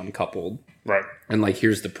completely uncoupled. Right. And like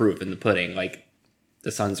here's the proof in the pudding. Like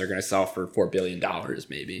the Suns are going to sell for $4 billion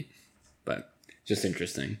maybe. But just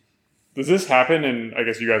interesting. Does this happen, and I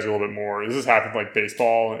guess you guys are a little bit more, does this happen like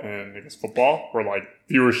baseball and I guess football, where like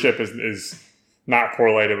viewership is not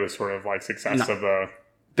correlated with sort of like success of the...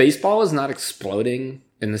 Baseball is not exploding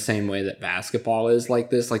in the same way that basketball is like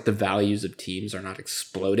this. Like the values of teams are not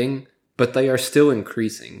exploding, but they are still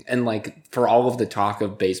increasing. And like for all of the talk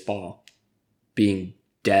of baseball being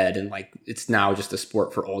dead and like it's now just a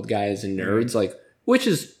sport for old guys and nerds, like which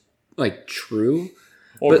is like true.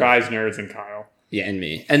 Old guys, nerds, and Kyle. Yeah, and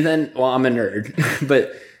me. And then, well, I'm a nerd,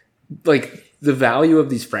 but like the value of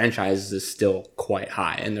these franchises is still quite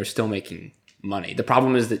high and they're still making money. The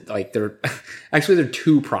problem is that like they're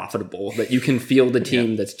too profitable that you can field a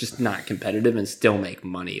team that's just not competitive and still make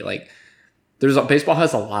money. Like baseball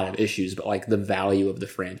has a lot of issues, but like the value of the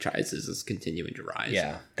franchises is continuing to rise.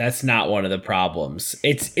 Yeah, that's not one of the problems.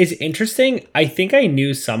 It's interesting. I think I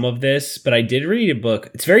knew some of this, but I did read a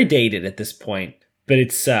book. It's very dated at this point, but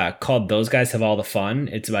it's called Those Guys Have All the Fun.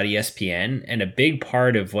 It's about ESPN, and a big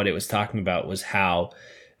part of what it was talking about was how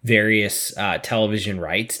various television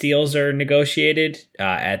rights deals are negotiated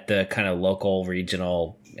at the kind of local,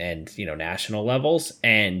 regional, and national levels.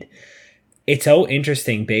 And it's so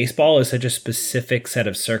interesting. Baseball is such a specific set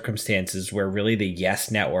of circumstances where really the Yes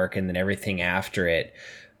Network and then everything after it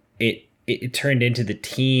turned into the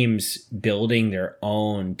teams building their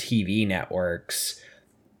own TV networks,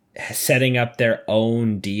 setting up their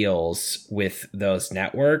own deals with those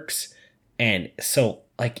networks. And so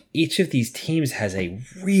like each of these teams has a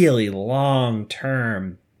really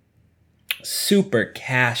long-term, super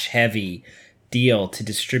cash heavy deal to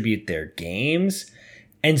distribute their games.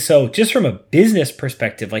 And so just from a business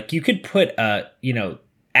perspective, like you could put a,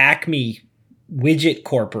 Acme widget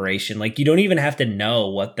corporation, like you don't even have to know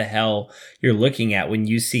what the hell you're looking at when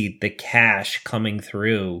you see the cash coming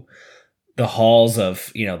through the halls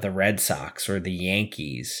of, the Red Sox or the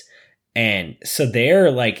Yankees. And so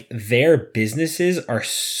their businesses are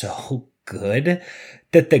so good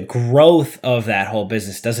that the growth of that whole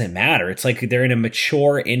business doesn't matter. It's like they're in a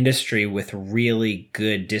mature industry with really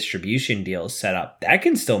good distribution deals set up. That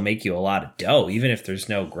can still make you a lot of dough, even if there's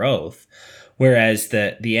no growth. Whereas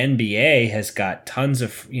the NBA has got tons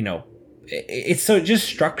of, it's so just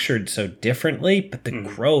structured so differently, but the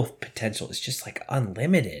growth potential is just like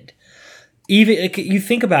unlimited. Even like, you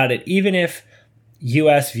think about it, even if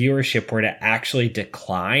US viewership were to actually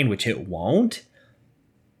decline, which it won't,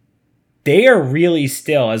 they are really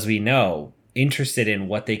still, as we know, interested in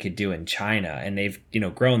what they could do in China. And they've,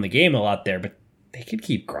 grown the game a lot there, but they could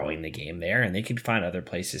keep growing the game there and they could find other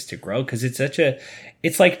places to grow because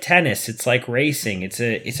it's like tennis. It's like racing. It's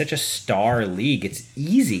such a star league. It's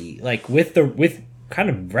easy, like with kind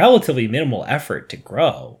of relatively minimal effort to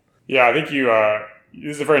grow. Yeah, I think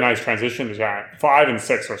this is a very nice transition to that. 5 and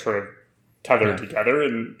 6 are sort of tethered together.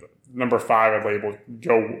 And number 5, I'd label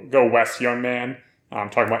Go West, young man.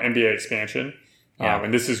 Talking about NBA expansion.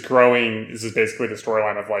 And this is growing. This is basically the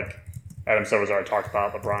storyline of like Adam Silver's already talked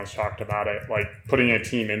about, LeBron's talked about it, like putting a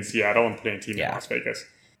team in Seattle and putting a team in Las Vegas.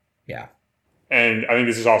 Yeah. And I think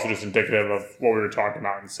this is also just indicative of what we were talking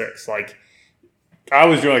about in 6. Like I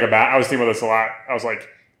was doing I was thinking about this a lot. I was like,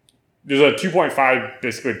 there's a 2.5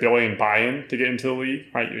 basically billion buy-in to get into the league,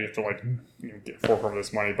 right? You have to like get fork over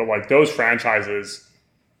this money. But like those franchises,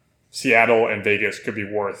 Seattle and Vegas could be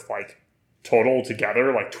worth like total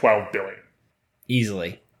together like 12 billion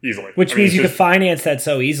easily, which means you could finance that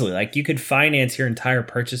so easily. Like you could finance your entire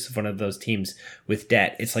purchase of one of those teams with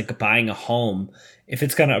debt. It's like buying a home. If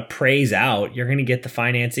it's going to appraise out, you're going to get the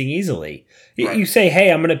financing easily. Right. You say,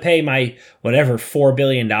 hey, I'm going to pay my whatever $4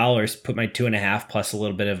 billion, put my 2.5 plus a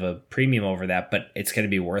little bit of a premium over that, but it's going to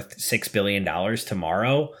be worth $6 billion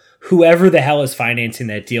tomorrow. Whoever the hell is financing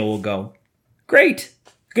that deal will go, great,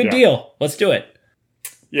 good deal, let's do it.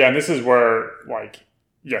 Yeah, and this is where, like,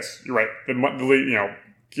 yes, you're right.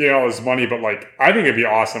 Getting all this money, but like, I think it'd be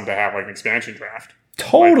awesome to have like an expansion draft.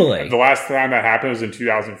 Totally. Like, the last time that happened was in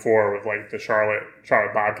 2004 with like the Charlotte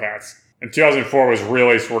Bobcats. And 2004 was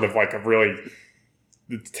really sort of like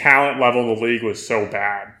the talent level of the league was so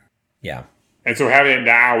bad. Yeah. And so having it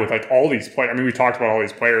now with like all these players, I mean, we talked about all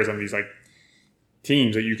these players and these like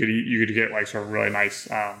teams that you could get like sort of really nice.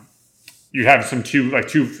 You have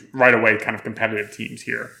two right away kind of competitive teams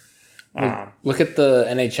here. Look at the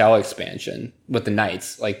NHL expansion with the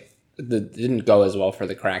Knights. Like, it didn't go as well for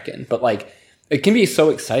the Kraken, but like, it can be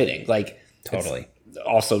so exciting. Like, totally. It's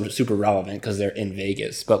also super relevant because they're in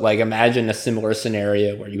Vegas. But like, imagine a similar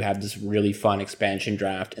scenario where you have this really fun expansion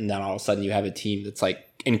draft, and then all of a sudden you have a team that's like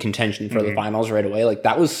in contention for the finals right away. Like,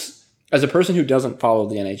 that was, as a person who doesn't follow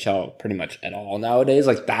the NHL pretty much at all nowadays,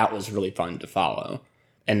 like that was really fun to follow.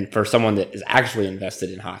 And for someone that is actually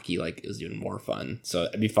invested in hockey, like, it was even more fun. So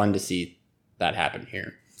it'd be fun to see that happen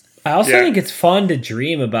here. I also think it's fun to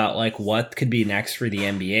dream about like what could be next for the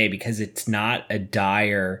NBA because it's not a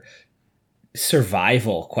dire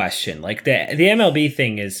survival question. Like the MLB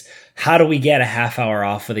thing is, how do we get a half hour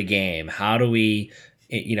off of the game? How do we,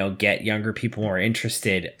 get younger people more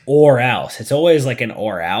interested, or else? It's always like an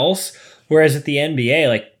or else. Whereas at the NBA,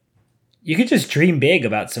 like you could just dream big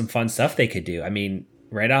about some fun stuff they could do. I mean,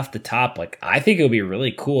 right off the top, like I think it would be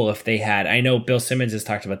really cool if they had, I know Bill Simmons has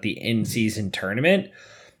talked about the in-season tournament.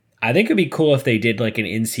 I think it'd be cool if they did like an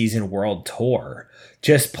in-season world tour.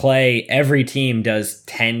 Just play, every team does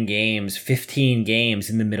 10 games, 15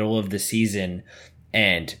 games in the middle of the season,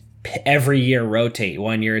 and every year rotate.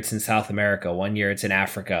 1 year it's in South America, 1 year it's in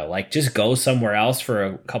Africa. Like just go somewhere else for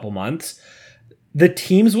a couple months. The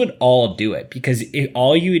teams would all do it because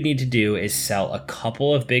all you would need to do is sell a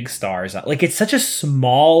couple of big stars. Like it's such a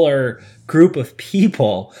smaller group of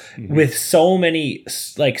people with so many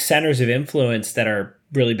like centers of influence that are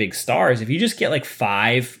really big stars. If you just get like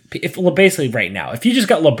 5, basically right now, if you just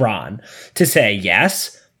got LeBron to say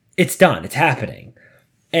yes, it's done, it's happening.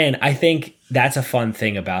 And I think that's a fun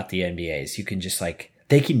thing about the NBA is you can just like,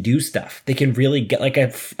 they can do stuff. They can really get like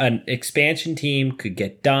an expansion team could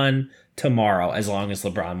get done tomorrow as long as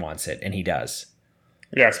LeBron wants it. And he does.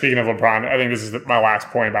 Yeah, speaking of LeBron, I think this is my last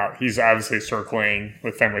point about he's obviously circling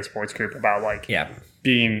with Fenway Sports Group about like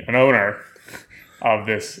being an owner of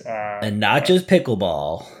this. And not just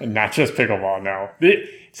pickleball. And not just pickleball, no.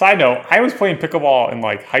 Side note, I was playing pickleball in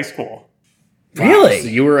like high school. Really? So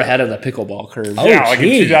you were ahead of the pickleball curve. Oh, yeah, like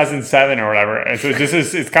in 2007 or whatever. And so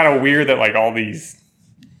it's kind of weird that like all these,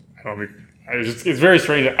 I don't know, it's very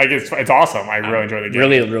strange. I guess it's awesome. I really enjoy the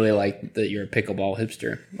game. Really like that you're a pickleball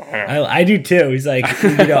hipster. I do too. He's like,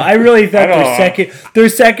 I really thought their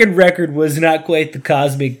second record was not quite the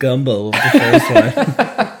cosmic gumbo of the first one.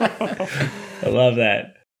 I love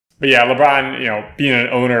that. But yeah, LeBron, being an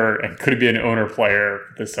owner and could be an owner player,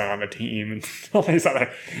 this on the team and all these other,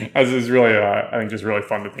 is really, I think, just really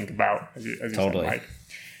fun to think about. As you totally. Said,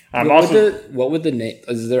 Mike. What would the name?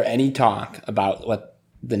 Is there any talk about what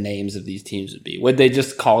the names of these teams would be? Would they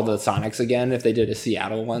just call the Sonics again if they did a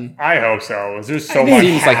Seattle one? I hope so. There's so much.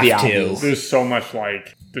 Seems like the obvious. There's so much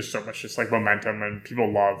just like momentum, and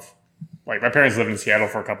people love. Like my parents lived in Seattle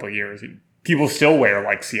for a couple of years. People still wear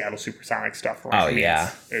like Seattle Supersonic stuff. Oh yeah,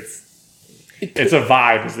 it's a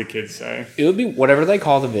vibe, as the kids say. It would be whatever they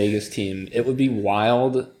call the Vegas team. It would be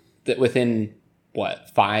wild that within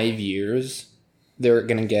 5 years they're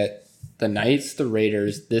gonna get the Knights, the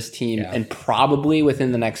Raiders, this team, and probably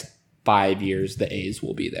within the next 5 years the A's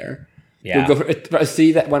will be there. Yeah, we'll go for a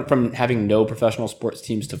city that went from having no professional sports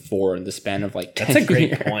teams to 4 in the span of like 10 That's a great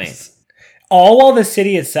years. point. All while the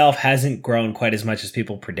city itself hasn't grown quite as much as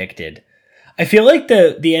people predicted. I feel like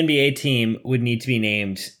the NBA team would need to be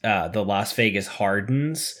named the Las Vegas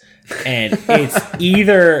Hardens, and it's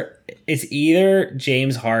either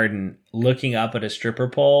James Harden looking up at a stripper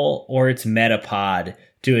pole or it's Metapod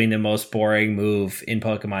doing the most boring move in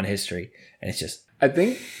Pokemon history, and it's just I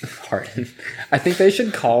think Harden. I think they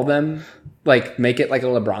should call them make it like a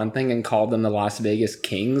LeBron thing and call them the Las Vegas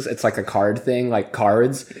Kings. It's like a card thing, like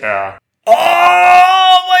cards. Yeah.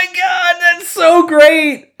 Oh my god, that's so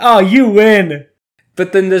great! Oh, you win.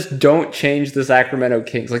 But then just don't change the Sacramento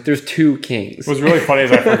Kings. Like there's 2 Kings. What's really funny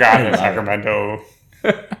is I forgot in Sacramento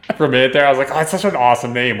for a minute there. I was like, oh, it's such an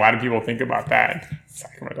awesome name. Why do people think about that?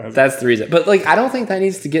 Sacramento. That's the reason. But I don't think that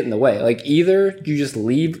needs to get in the way. Like either you just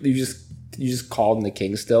leave, you just call them the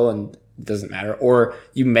Kings still and it doesn't matter, or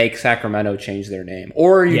you make Sacramento change their name,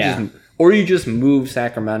 or you just move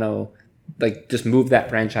Sacramento. Just move that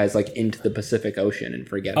franchise into the Pacific Ocean and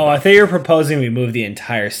forget about it. I thought you were proposing we move the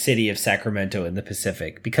entire city of Sacramento in the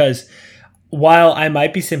Pacific, because while I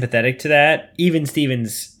might be sympathetic to that, even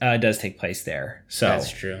Stevens does take place there. So that's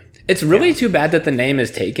true. It's really too bad that the name is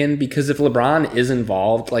taken, because if LeBron is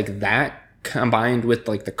involved, that combined with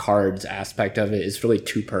the cards aspect of it is really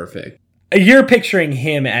too perfect. You're picturing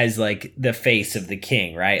him as the face of the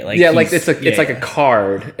king, right? It's a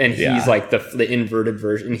card, and he's the inverted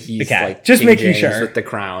version. He's just King making James sure with the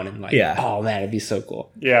crown, and oh man, it'd be so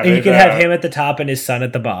cool. Yeah, and you can have him at the top and his son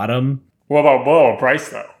at the bottom. What about Bryce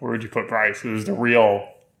though? Where would you put Bryce? It was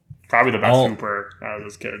probably the best hooper out of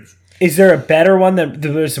those kids. Is there a better one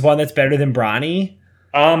there's one that's better than Bronny?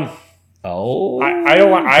 I don't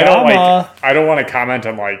want to comment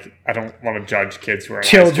on I don't want to judge kids who are in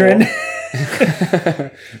children. high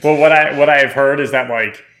school. Well, what I've heard is that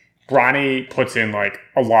Bronny puts in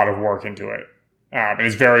a lot of work into it, and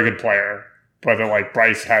is a very good player. But that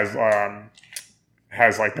Bryce has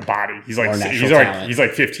the body. He's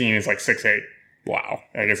 15. He's 6'8". Wow.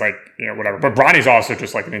 It's whatever. But Bronny's also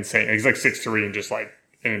just an insane. He's 6'3" and just an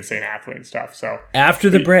insane athlete and stuff. So after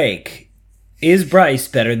the break, is Bryce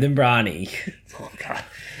better than Bronny? Oh God.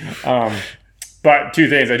 But 2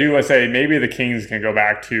 things. I do want to say maybe the Kings can go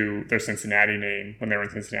back to their Cincinnati name when they were in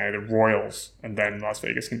Cincinnati, the Royals, and then Las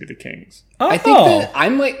Vegas can be the Kings. Oh. I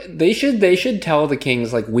think that they should tell the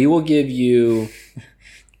Kings we will give you.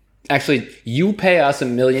 Actually, you pay us $1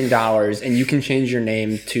 million and you can change your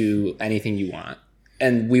name to anything you want,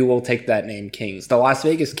 and we will take that name Kings. The Las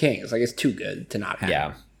Vegas Kings. It's too good to not have.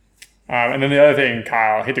 Yeah. And then the other thing,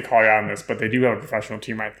 Kyle, I hate to call you out on this, but they do have a professional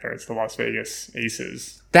team out there. It's the Las Vegas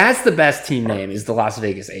Aces. That's the best team name, is the Las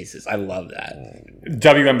Vegas Aces. I love that.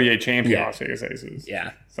 WNBA champion Las Vegas Aces.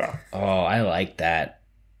 Yeah. So. Oh, I like that.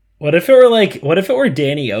 What if it were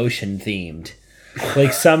Danny Ocean themed?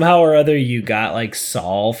 Somehow or other you got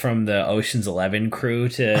Saul from the Ocean's 11 crew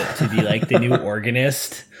to be the new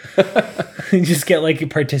organist. And just get a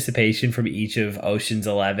participation from each of Ocean's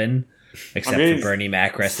 11. Except for Bernie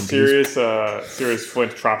Mac, rest in peace. Serious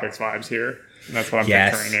Flint Tropics vibes here. And that's what I'm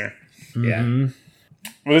picturing here. Mm-hmm. Yeah.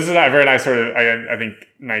 Well, this is a very nice sort of, I think,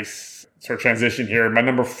 nice sort of transition here. My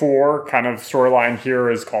number 4 kind of storyline here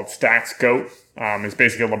is called Stats GOAT. It's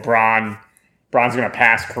basically LeBron's going to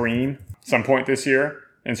pass Kareem some point this year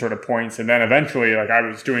in sort of points, and then eventually, like I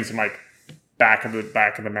was doing some like back of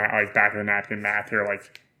the napkin math here,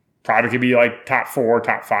 like probably could be like top 4,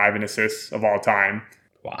 top 5 in assists of all time.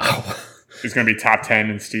 Wow. He's going to be top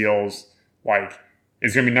 10 in steals. Like,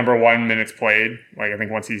 it's going to be number 1 minutes played. Like, I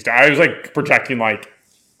think once he's done, I was like projecting like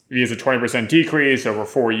if he has a 20% decrease over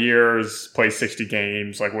 4 years, plays 60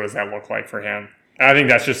 games, like what does that look like for him? And I think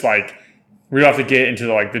that's just like, we don't have to get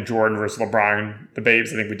into like the Jordan versus LeBron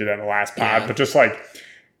debates. I think we did that in the last pod, but just like,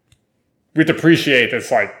 we have to appreciate this.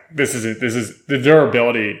 Like, this is the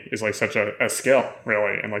durability is like such a skill,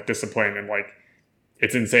 really, and like discipline, and like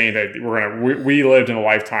it's insane that we lived in a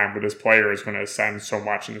lifetime where this player is going to ascend so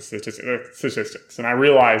much in the statistics. And I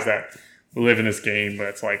realize that we live in this game, but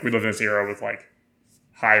it's like we live in this era with like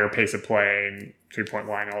higher pace of play and 3-point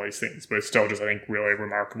line and all these things. But it's still just, I think, really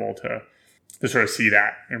remarkable to sort of see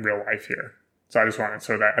that in real life here. So I just wanted,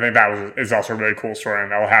 so that I think that is also a really cool story,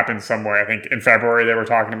 and that will happen somewhere. I think in February they were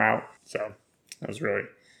talking about. So that was really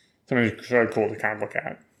something really cool to kind of look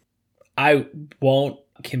at. I won't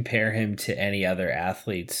compare him to any other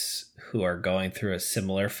athletes who are going through a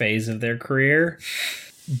similar phase of their career,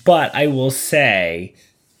 but I will say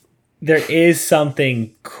there is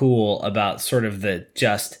something cool about sort of the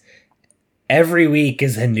just every week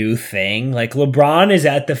is a new thing. Like LeBron is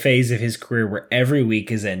at the phase of his career where every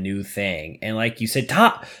week is a new thing. And like you said,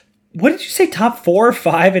 top 4 or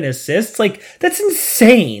 5 in assists? Like, that's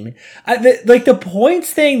insane. Like the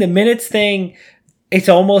points thing, the minutes thing, it's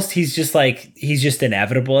almost, he's just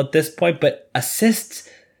inevitable at this point. But assists,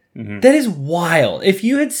 that is wild. If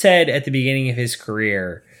you had said at the beginning of his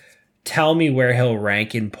career, tell me where he'll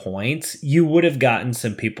rank in points, you would have gotten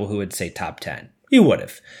some people who would say top 10. You would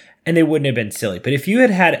have. And they wouldn't have been silly. But if you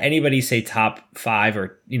had anybody say top 5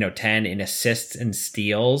 or 10 in assists and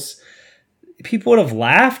steals, people would have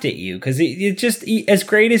laughed at you, because it just, as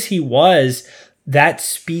great as he was, that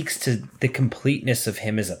speaks to the completeness of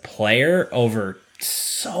him as a player over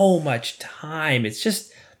so much time. It's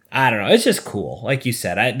just, I don't know. It's just cool. Like you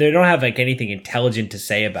said, they don't have like anything intelligent to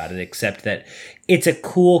say about it, except that it's a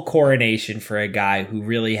cool coronation for a guy who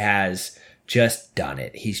really has just done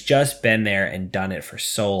it. He's just been there and done it for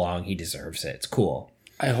so long. He deserves it. It's cool.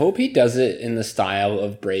 I hope he does it in the style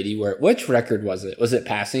of Brady, which record was it? Was it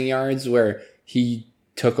passing yards where he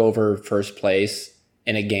took over first place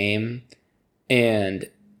in a game and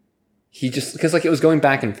he just, because like it was going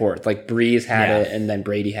back and forth, like Breeze had it and then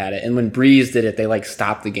Brady had it, and when Breeze did it they like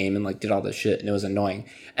stopped the game and like did all this shit and it was annoying,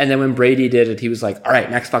 and then when Brady did it he was like, all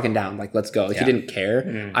right, next fucking down, like let's go, like he didn't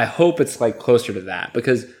care. I hope it's like closer to that,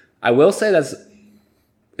 because I will say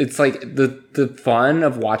it's like the fun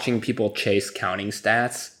of watching people chase counting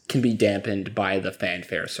stats can be dampened by the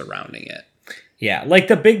fanfare surrounding it. Yeah, like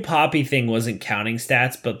the Big Papi thing wasn't counting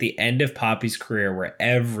stats, but the end of Papi's career where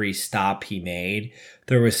every stop he made,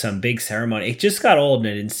 there was some big ceremony. It just got old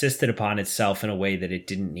and it insisted upon itself in a way that it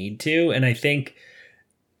didn't need to. And I think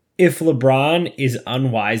if LeBron is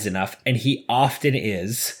unwise enough, and he often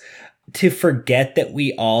is, to forget that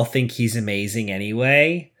we all think he's amazing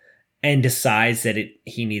anyway, and decides that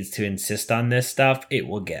he needs to insist on this stuff, it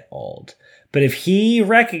will get old. But if he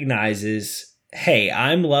recognizes, hey,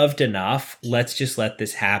 I'm loved enough, let's just let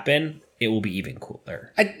this happen, it will be even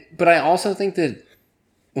cooler. But I also think that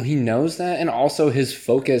he knows that, and also his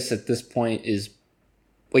focus at this point is,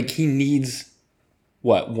 like, he needs,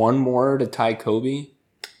 one more to tie Kobe?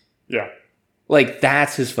 Yeah. Like,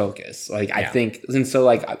 that's his focus. Like, I think, and so,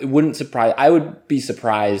 like, it wouldn't surprise, I would be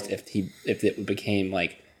surprised if it became,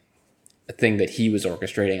 like, a thing that he was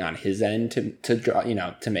orchestrating on his end to draw,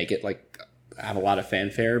 to make it like have a lot of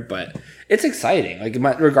fanfare. But it's exciting. Like,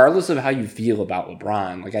 regardless of how you feel about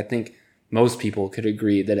LeBron, like I think most people could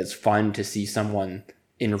agree that it's fun to see someone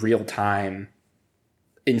in real time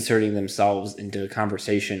inserting themselves into a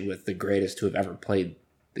conversation with the greatest who have ever played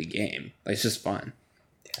the game. Like, it's just fun.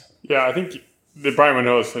 Yeah, I think that Brian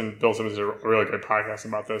Manolis and Bill Simmons did a really good podcast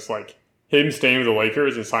about this. Like, him staying with the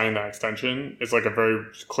Lakers and signing that extension is like a very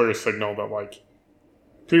clear signal that, like,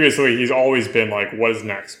 previously he's always been like, what is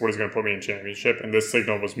next? What is going to put me in championship? And this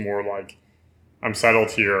signal was more like, I'm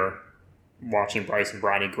settled here watching Bryce and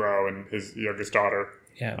Bronny grow and his youngest daughter.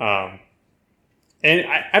 Yeah. And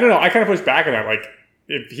I don't know, I kind of push back on that. Like,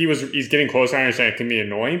 if he's getting close, I understand it can be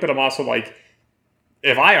annoying, but I'm also like,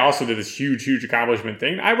 if I also did this huge, huge accomplishment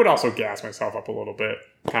thing, I would also gas myself up a little bit,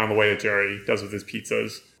 kind of the way that Jerry does with his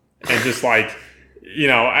pizzas. And just like,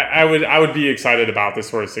 I would be excited about this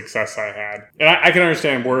sort of success I had, and I can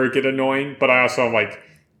understand where it get annoying, but I also am like,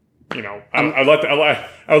 I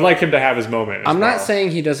would like him to have his moment. I'm not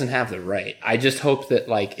saying he doesn't have the right. I just hope that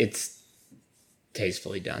like it's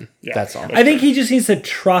tastefully done. Yeah, that's all. I think he just needs to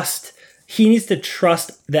trust. He needs to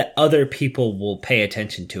trust that other people will pay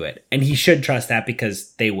attention to it, and he should trust that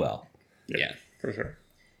because they will. Yeah, for sure.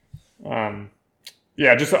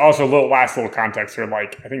 Yeah, just also a last little context here.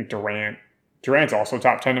 Like, I think Durant's also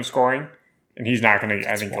top 10 of scoring, and he's not going to.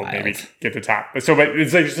 I think he'll maybe get the top. But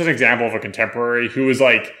it's like just an example of a contemporary who was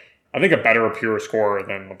like, I think, a better pure scorer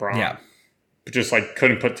than LeBron. Yeah, but just like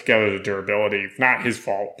couldn't put together the durability. Not his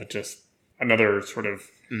fault, but just another sort of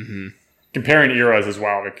comparing eras as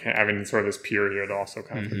well. Like having sort of this peer here to also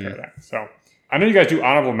kind of compare that. So I know you guys do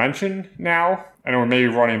honorable mention now. I know we're maybe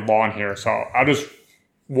running long here, so I'll just.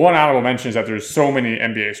 One honorable mention is that there's so many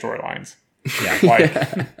NBA storylines. Yeah, like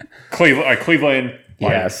Cleveland,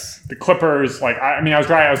 like yes, the Clippers. Like I was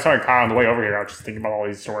talking to Kyle on the way over here. I was just thinking about all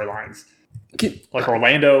these storylines, like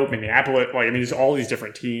Orlando, Minneapolis. Like just all these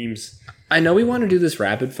different teams. I know we want to do this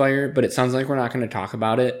rapid fire, but it sounds like we're not going to talk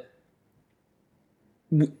about it.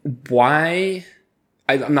 Why?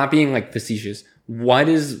 I'm not being like facetious. What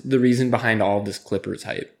is the reason behind all of this Clippers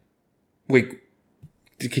hype? Like.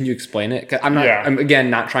 Can you explain it? I'm not. Yeah. I'm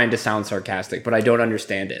again not trying to sound sarcastic, but I don't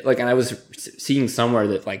understand it. Like, and I was seeing somewhere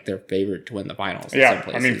that like they're favored to win the finals. Yeah,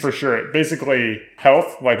 I mean for sure. Basically,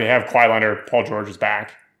 health. Like they have Kawhi Leonard, Paul George is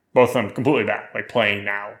back. Both of them completely back, like playing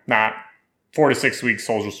now. Not 4 to 6 weeks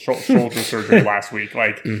shoulder surgery last week.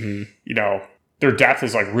 Like their depth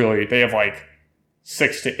is like really. They have like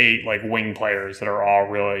 6 to 8 like wing players that are all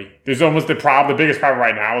really. There's almost the biggest problem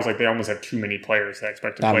right now is like they almost have too many players that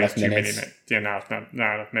expect to play too many minutes. Yeah, not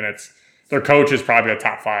enough minutes. Their coach is probably a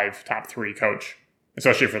top 5, top 3 coach,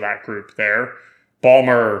 especially for that group there.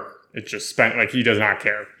 Ballmer, it's just spent like he does not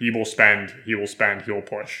care. He will spend. He will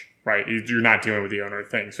push. Right, you're not dealing with the owner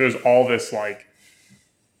thing. So there's all this like,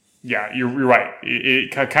 yeah, you're right.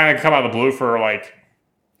 It kind of come out of the blue for like.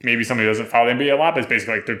 Maybe somebody doesn't follow the NBA a lot, but it's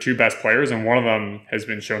basically like their 2 best players, and one of them has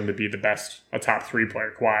been shown to be the best, a top 3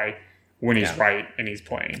 player, Kawhi, when he's right and he's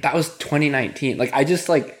playing. That was 2019. Like, I just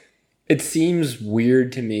like, it seems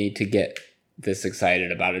weird to me to get this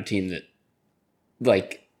excited about a team that,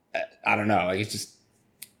 like, I don't know, like it's just,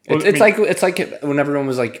 it's like when everyone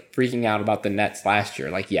was like freaking out about the Nets last year.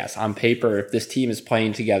 Like, yes, on paper, if this team is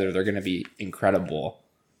playing together, they're going to be incredible.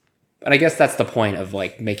 And I guess that's the point of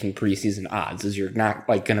like making preseason odds is you're not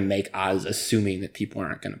like going to make odds assuming that people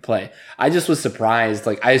aren't going to play. I just was surprised.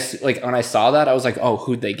 Like when I saw that, I was like, oh,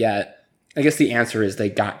 who'd they get? I guess the answer is they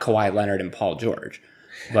got Kawhi Leonard and Paul George.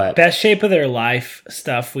 But best shape of their life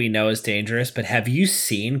stuff we know is dangerous. But have you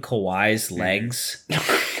seen Kawhi's legs? No,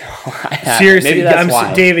 seriously, maybe that's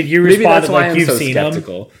why. David, you responded like you've seen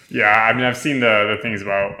skeptical. them. Yeah, I mean, I've seen the things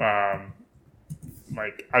about.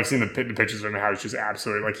 Like I've seen the pictures of him how he's just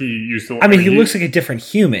absolutely like he used to. I mean, he looks like a different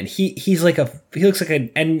human. He looks like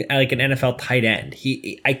an NFL tight end.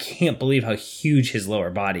 I can't believe how huge his lower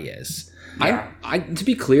body is. Yeah. I to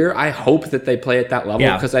be clear, I hope that they play at that level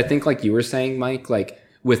because I think like you were saying, Mike, like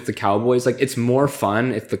with the Cowboys, like it's more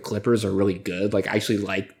fun if the Clippers are really good. Like I actually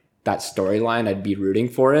like that storyline. I'd be rooting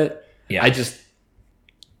for it. Yeah.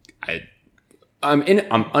 I'm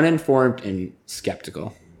uninformed and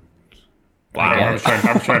skeptical. Wow, I'm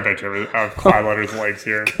trying to picture of Kawhi Leonard's legs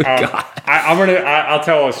here. I'll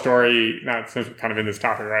tell a story. Not since we're kind of in this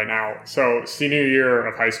topic right now. So senior year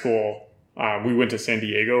of high school, we went to San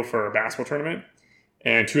Diego for a basketball tournament,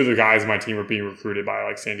 and 2 of the guys on my team were being recruited by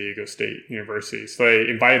like San Diego State University. So they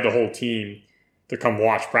invited the whole team to come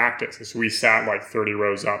watch practice. And so we sat like 30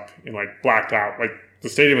 rows up and like blacked out. Like the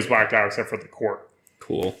stadium was blacked out except for the court.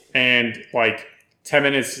 Cool. And like 10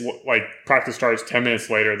 minutes, like practice starts 10 minutes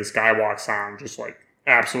later, this guy walks on just like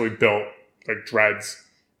absolutely built like dreads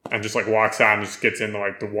and just like walks on and just gets into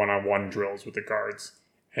like the one-on-one drills with the guards.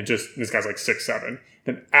 And just, this guy's like 6'7",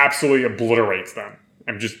 then absolutely obliterates them.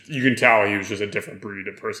 And just, you can tell he was just a different breed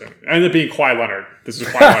of person. It ended up being Kawhi Leonard. This is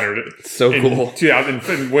Kawhi Leonard. So cool.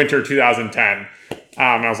 In winter 2010.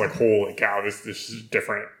 And I was like, holy cow, this is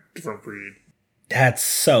different breed. That's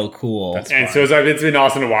so cool. So it's been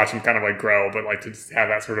awesome to watch him kind of like grow, but like to just have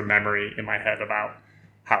that sort of memory in my head about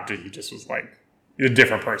how he just was like a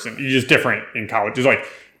different person. He's just different in college. Just like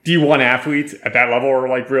D1 athletes at that level are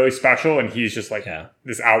like really special, and he's just like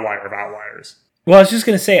this outlier of outliers. Well, I was just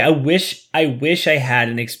gonna say, I wish I had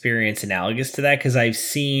an experience analogous to that because I've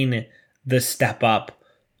seen the step up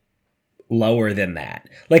lower than that.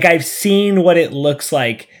 Like I've seen what it looks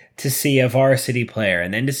like to see a varsity player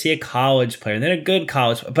and then to see a college player and then a good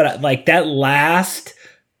college, but like that last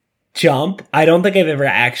jump. I don't think I've ever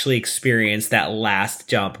actually experienced that last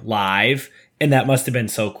jump live, and that must have been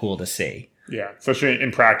so cool to see. Yeah, especially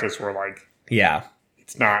in practice where like Yeah.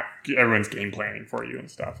 it's not everyone's game planning for you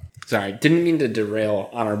and stuff. Sorry, didn't mean to derail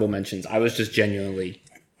honorable mentions. I was just genuinely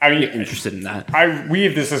interested in that. We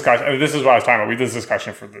have this discussion. This is what I was talking about. We have this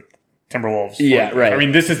discussion for the Timberwolves. Yeah, right. I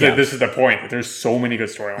mean, this is the point that there's so many good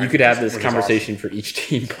storylines. You could have this conversation for each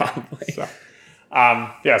team, probably. So,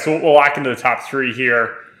 so we'll lock into the top three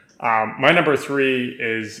here. My number three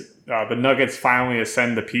is the Nuggets finally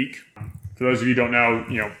ascend the peak. For those of you who don't know,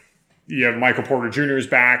 you have Michael Porter Jr. is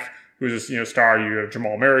back, who's a star. You have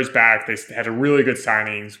Jamal Murray's back. They had a really good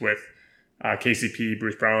signings with KCP,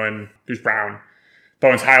 Bruce Brown.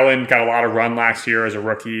 Bones Highland got a lot of run last year as a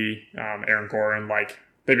rookie. Aaron Gordon,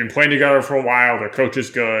 they've been playing together for a while. Their coach is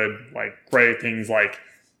good. Great things.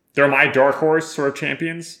 They're my dark horse sort of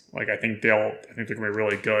champions. I think they're gonna be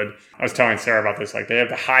really good. I was telling Sarah about this. They have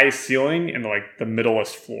the highest ceiling and the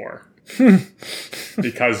middlest floor.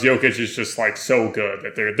 Because Jokic is just so good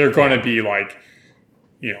that they're going to be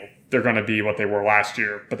they're going to be what they were last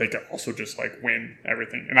year, but they can also just win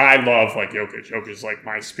everything. And I love Jokic. Jokic is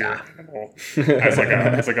my spirit animal as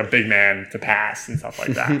a big man to pass and stuff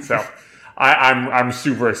like that. So I'm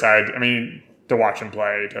super excited. I mean, to watch him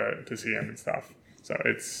play, to see him and stuff. So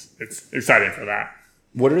it's exciting for that.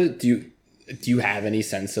 Do you have any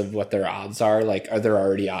sense of what their odds are? Are there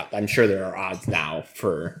already odds? I'm sure there are odds now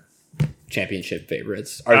for championship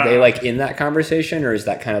favorites. Are they in that conversation, or is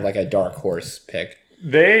that kind of a dark horse pick?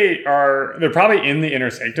 They're probably in the inner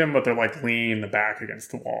sanctum, but they're leaning in the back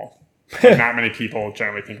against the wall. Not many people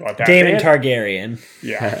generally think about that. Damon Targaryen.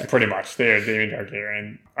 Yeah, pretty much. They are Damon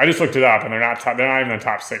Targaryen. I just looked it up, and they're not even in the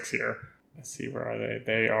top 6 here. Let's see, where are they?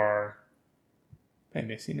 They are. Am I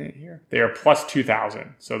missing it here? They are plus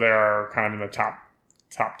 2,000, so they are kind of in the top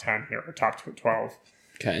 10 here, or top 12.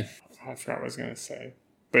 Okay. I forgot what I was gonna say.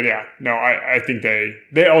 But yeah, no, I think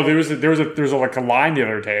there was a line the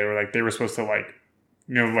other day where they were supposed to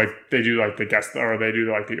they do the guest, or they do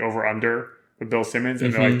the over under with Bill Simmons,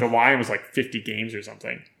 and the line was 50 games or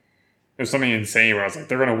something. It was something insane where I was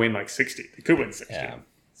they're gonna win 60. They could win 60. Yeah.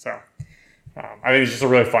 So I think it's just a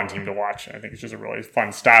really fun team to watch. I think it's just a really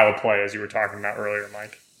fun style of play, as you were talking about earlier,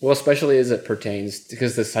 Mike. Well, especially as it pertains,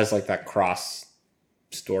 because this has that cross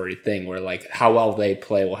story thing where how well they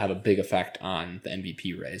play will have a big effect on the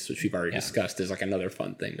MVP race, which we've already discussed is another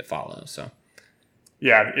fun thing to follow. So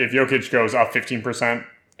yeah, if Jokic goes up 15%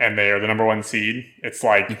 and they are the number 1 seed, it's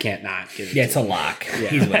you can't not give it. Yeah, it's a lock. Yeah.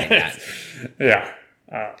 He's winning that. Yeah.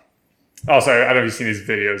 Also, I don't know if you've seen these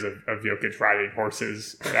videos of Jokic riding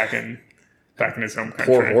horses back in his home country.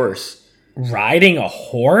 Poor horse. Riding a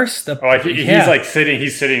horse?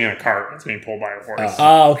 He's sitting in a cart that's being pulled by a horse.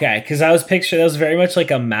 Oh, okay. Because I was picturing that was very much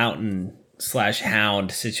a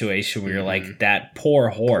mountain/hound situation where you're that poor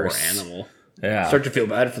horse. Poor animal. Yeah. Start to feel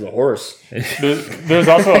bad for the horse. There's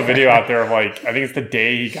also a video out there of I think it's the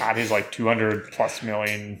day he got his $200+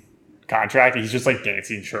 million contract. He's just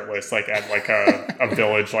dancing shirtless at a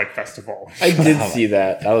village festival. I did see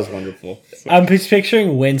that. That was wonderful. I'm just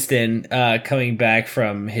picturing Winston coming back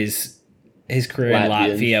from his career in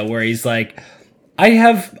Latvia, where he's I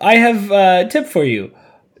have a tip for you.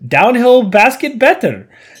 Downhill basket better.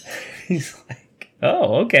 He's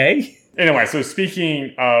oh, okay. Anyway, so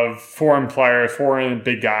speaking of foreign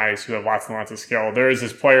big guys who have lots and lots of skill, there is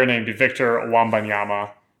this player named Victor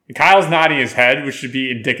Wembanyama. And Kyle's nodding his head, which should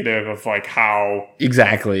be indicative of how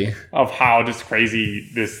just crazy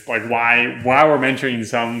this why we're mentioning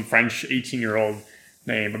some French 18-year-old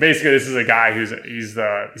name. But basically, this is a guy he's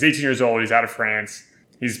 18 years old. He's out of France.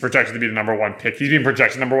 He's projected to be the number 1 pick. He's been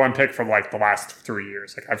projected number 1 pick for the last 3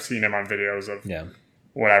 years. I've seen him on videos of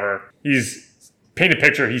whatever. He's paint a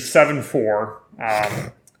picture. He's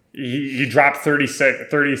 7'4". He dropped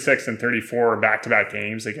 36 and 34 back-to-back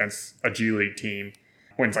games against a G League team.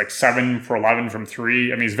 Wins 7 for 11 from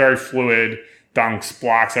 3. I mean, he's very fluid, dunks,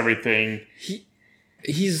 blocks, everything.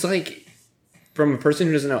 He's from a person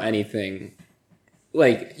who doesn't know anything.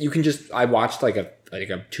 You can just, I watched a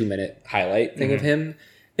 2-minute highlight thing of him,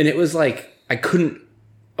 and it was I couldn't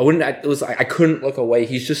look away.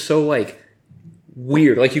 He's just so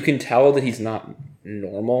weird. You can tell that he's not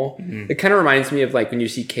normal. It kind of reminds me of when you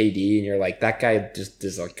see KD and you're that guy just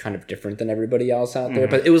is kind of different than everybody else out there.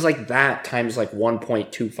 But it was that times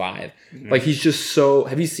 1.25. He's just so.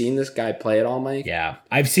 Have you seen this guy play at all, Mike? Yeah,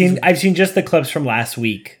 I've seen just the clips from last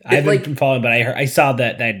week. I haven't been following, but I saw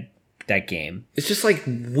that game. It's just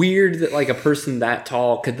weird that a person that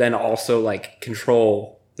tall could then also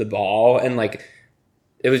control the ball, and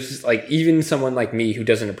it was just even someone like me who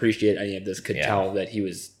doesn't appreciate any of this could tell that he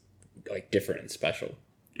was different and special.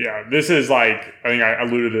 Yeah, this is like, I think I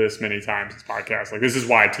alluded to this many times in this podcast. Like, this is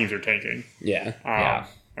why teams are tanking. Yeah. Yeah.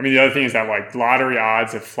 I mean, the other thing is that like lottery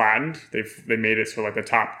odds have flattened. They made it so like the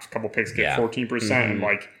top couple picks get 14%, and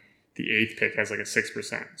like the 8th pick has like a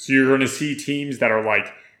 6%. So you're going to see teams that are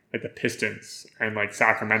like the Pistons and like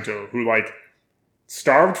Sacramento, who like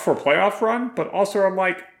starved for a playoff run, but also are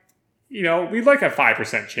like, we'd like a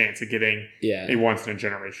 5% chance of getting a once in a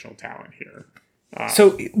generational talent here.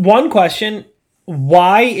 So one question: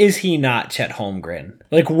 why is he not Chet Holmgren?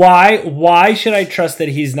 Like, why should I trust that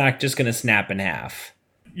he's not just going to snap in half?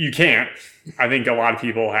 You can't. I think a lot of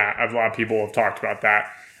people have talked about that.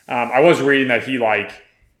 I was reading that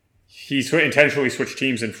he intentionally switched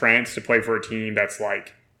teams in France to play for a team that's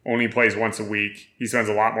like only plays once a week. He spends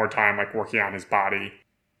a lot more time like working on his body.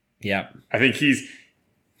 Yeah, I think he's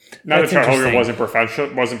not that Chet Holmgren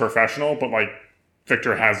wasn't professional, but like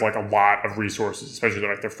Victor has like a lot of resources, especially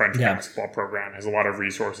like the French basketball program has a lot of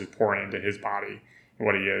resources pouring into his body and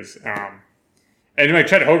what he is. And like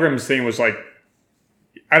Chet Holmgren's thing was like,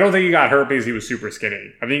 I don't think he got hurt because he was super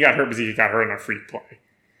skinny. I think he got hurt because he got hurt in a freak play.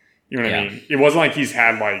 You know what I mean? It wasn't like he's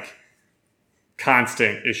had like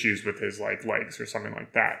constant issues with his like legs or something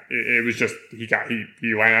like that. It was just he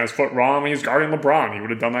landed on his foot wrong when he was guarding LeBron. He would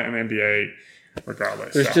have done that in the NBA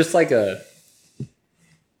regardless. There's just like I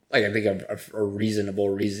think a reasonable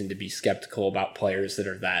reason to be skeptical about players that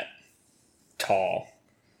are that tall.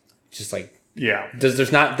 Just like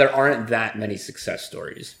there aren't that many success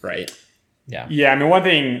stories, right? Yeah. Yeah, I mean, one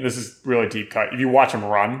thing, this is really deep cut. If you watch him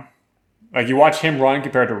run, like you watch him run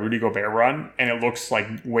compared to Rudy Gobert run, and it looks like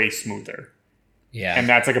way smoother. Yeah. And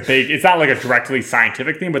that's like it's not like a directly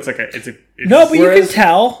scientific thing, but it's no, but you can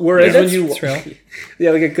tell. Whereas when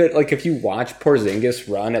like if you watch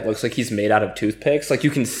Porzingis run, it looks like he's made out of toothpicks. Like you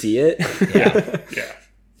can see it.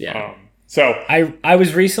 Yeah. So I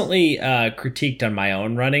was recently critiqued on my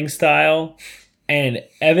own running style, and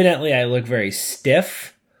evidently I look very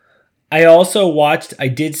stiff. I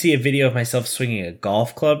did see a video of myself swinging a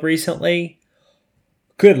golf club recently.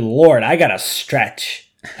 Good Lord, I got a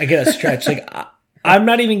stretch. Like, I'm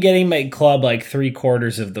not even getting my club like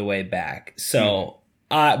 3/4 of the way back. So,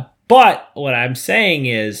 but what I'm saying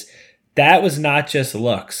is that was not just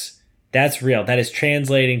looks. That's real. That is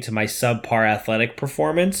translating to my subpar athletic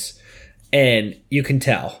performance. And you can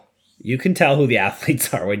tell. You can tell who the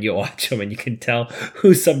athletes are when you watch them, and you can tell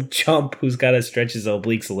who's some chump who's got to stretch his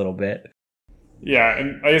obliques a little bit. Yeah,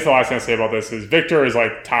 and I guess the last thing I'll say about this is Victor is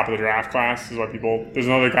like top of the draft class. Is what there's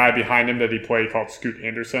another guy behind him that he played called Scoot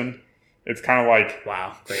Anderson. It's kind of like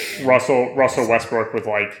great Russell Westbrook with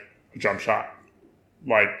like a jump shot,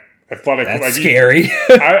 like athletic. That's like scary.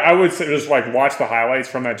 I would say just like watch the highlights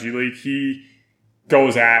from that G League. He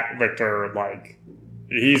goes at Victor like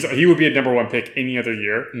he would be a number 1 pick any other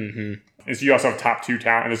year. Mm-hmm. And so you also have top 2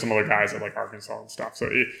 talent, and there's some other guys at like Arkansas and stuff. So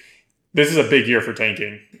this is a big year for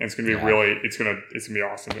tanking, and it's gonna be it's gonna be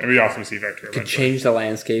awesome. It'll be awesome to see Victor. Could change the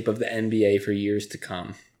landscape of the NBA for years to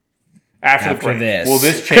come. After the break, this, will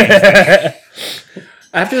this change?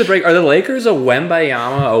 After the break, are the Lakers a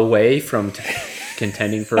Wembayama away from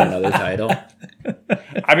contending for another title?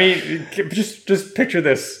 I mean, just picture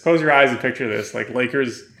this. Close your eyes and picture this. Like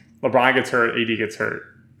Lakers, LeBron gets hurt, AD gets hurt.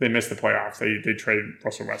 They miss the playoffs. They trade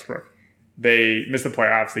Russell Westbrook. They miss the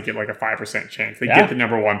playoffs. They get like a 5% chance. They get the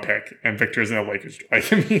number 1 pick, and Victor's in the Lakers.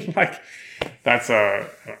 Like, I mean, like that's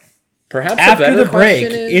perhaps after the break.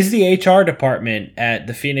 Is the HR department at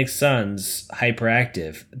the Phoenix Suns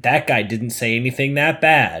hyperactive? That guy didn't say anything that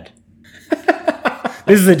bad.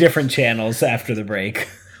 This is a different channels after the break.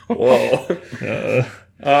 Whoa.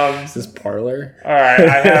 Is this Parlor? All right,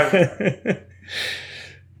 I have.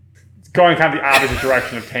 Going kind of the opposite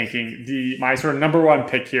direction of tanking. My sort of number 1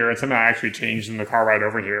 pick here, and something I actually changed in the car ride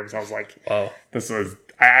over here, because I was like, "Oh, this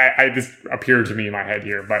appeared to me in my head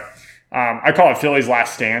here." But I call it Philly's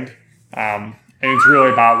Last Stand, and it's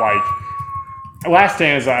really about like Last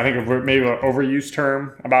Stand is I think maybe an overused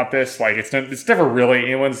term about this. Like it's never really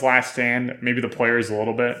anyone's last stand. Maybe the players a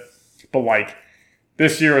little bit, but like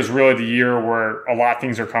this year is really the year where a lot of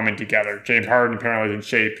things are coming together. James Harden apparently is in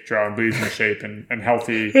shape. Joel Embiid's in shape and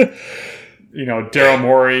healthy. Daryl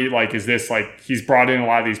Morey, like, is this like he's brought in a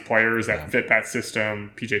lot of these players that fit that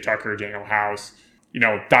system. PJ Tucker, Daniel House.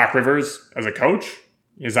 Doc Rivers as a coach,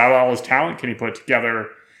 is that all his talent? Can he put together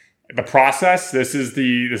the process? This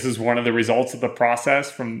is one of the results of the process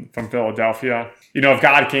from Philadelphia. If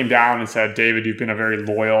God came down and said, David, you've been a very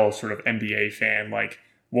loyal sort of NBA fan, like,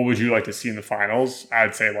 what would you like to see in the finals?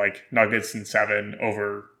 I'd say like Nuggets in 7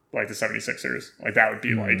 over like the 76ers. Like that would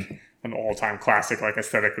be like an all-time classic, like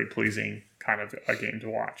aesthetically pleasing kind of a game to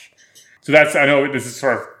watch. So I know this is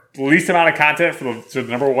sort of least amount of content for the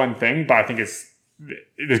number one thing, but I think there's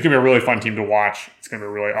going to be a really fun team to watch. It's going to be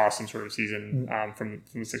a really awesome sort of season from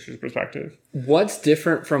the Sixers perspective. What's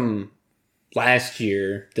different from last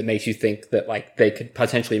year that makes you think that like they could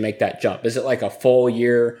potentially make that jump? Is it like a full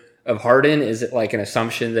year of Harden? Is it like an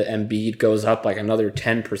assumption that Embiid goes up like another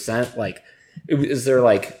 10%? Like, is there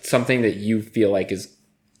like something that you feel like is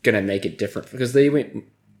going to make it different? Because did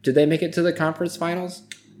they make it to the conference finals?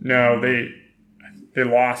 No, they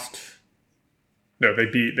lost. No, they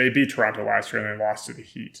beat Toronto last year and they lost to the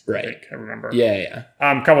Heat. Right. I think, I remember. Yeah.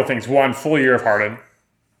 Couple of things. One, full year of Harden.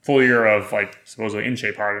 Full year of like supposedly in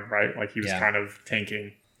shape Harden, right? Like he was kind of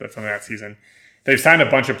tanking from that season. They've signed a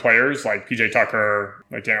bunch of players like PJ Tucker,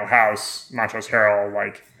 like Daniel House, Montrezl Harrell,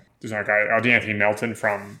 like there's another guy, D'Anthony Melton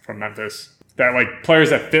from Memphis. That like players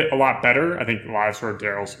that fit a lot better. I think a lot of sort of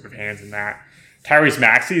Daryl's sort of hands in that. Tyrese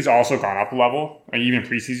Maxey's also gone up a level. Like even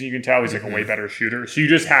preseason, you can tell he's like a way better shooter. So you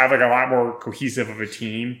just have like a lot more cohesive of a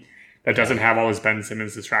team that doesn't have all this Ben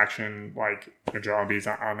Simmons distraction like Joel Embiid's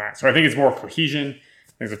on that. So I think it's more cohesion.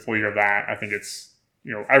 I think it's a full year of that. I think it's,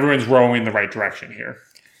 everyone's rowing the right direction here.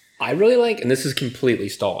 I really like, and this is completely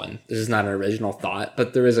stolen. This is not an original thought,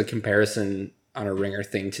 but there is a comparison on a Ringer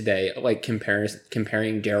thing today, like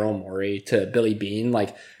comparing Daryl Morey to Billy Beane,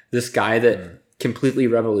 like this guy that completely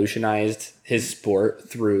revolutionized his sport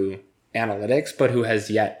through analytics, but who has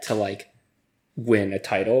yet to like win a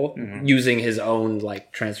title using his own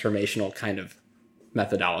like transformational kind of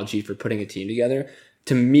methodology for putting a team together.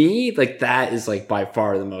 To me, like that is like by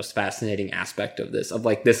far the most fascinating aspect of this, of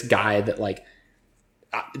like this guy that like,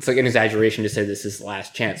 it's like an exaggeration to say this is his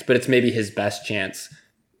last chance, but it's maybe his best chance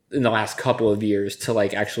in the last couple of years to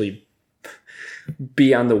like actually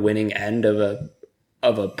be on the winning end of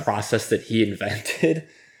a process that he invented.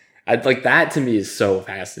 I'd like that to me is so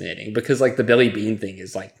fascinating because like the Billy Beane thing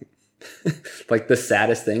is like, like the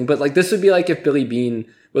saddest thing, but like this would be like if Billy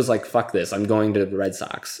Beane was like, fuck this, I'm going to the Red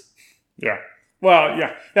Sox. Yeah. Well,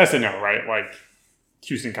 yeah, yes and no, right? Like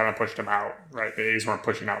Houston kind of pushed him out, right? The A's weren't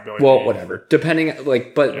pushing out Billy Beane. Whatever. Depending,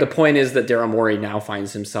 like, but the point is that Daryl Morey now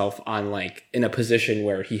finds himself on like in a position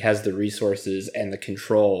where he has the resources and the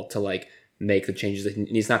control to like make the changes that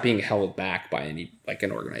he's not being held back by any like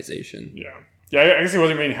an organization. Yeah. Yeah, I guess he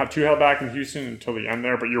wasn't being too held back in Houston until the end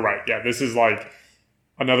there, but you're right. Yeah, this is like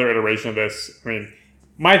another iteration of this. I mean,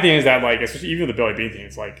 my thing is that like, especially even the Billy Beane thing,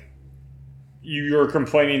 it's like you're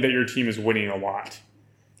complaining that your team is winning a lot.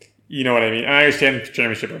 You know what I mean? And I understand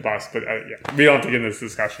championship or bust, but we don't have to get into this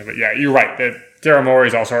discussion. But yeah, you're right. That Daryl Morey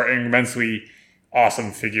is also an immensely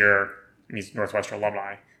awesome figure. He's Northwestern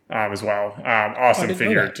alumni as well. Awesome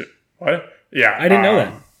figure. What? Yeah. I didn't know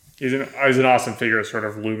that. He's an awesome figure sort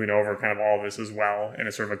of looming over kind of all of this as well in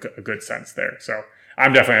a sort of a good sense there. So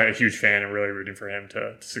I'm definitely a huge fan and really rooting for him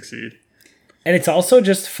to succeed. And it's also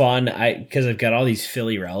just fun because I've got all these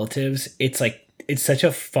Philly relatives. It's such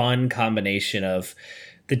a fun combination of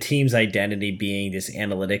the team's identity being this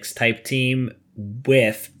analytics type team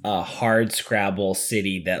with a hard scrabble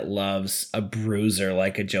city that loves a bruiser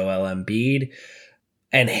like a Joel Embiid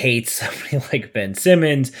and hates somebody like Ben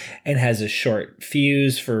Simmons and has a short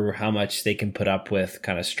fuse for how much they can put up with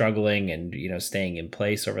kind of struggling and, staying in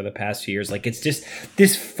place over the past few years. Like it's just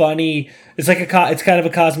this funny, it's kind of a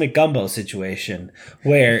cosmic gumbo situation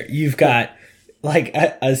where you've got like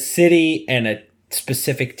a city and a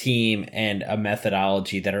specific team and a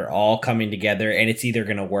methodology that are all coming together, and it's either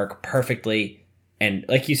going to work perfectly. And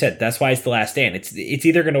like you said, that's why it's the last stand. It's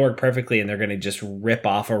either going to work perfectly and they're going to just rip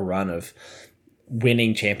off a run of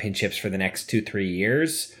winning championships for the next 2-3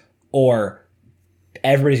 years, or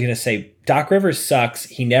everybody's going to say Doc Rivers sucks.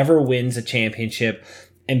 He never wins a championship.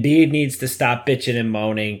 Embiid needs to stop bitching and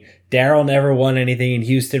moaning. Daryl never won anything in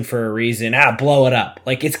Houston for a reason. Blow it up.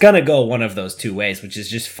 Like it's going to go one of those two ways, which is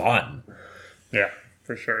just fun. Yeah,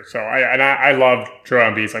 for sure. So I love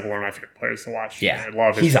Joel Embiid. He's like one of my favorite players to watch. Yeah, I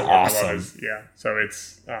love his he's awesome. So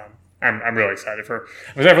it's I'm really excited for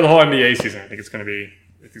the whole NBA season. I think it's going to be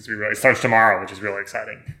really, it starts tomorrow, which is really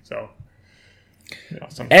exciting. So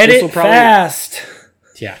awesome. Edit fast.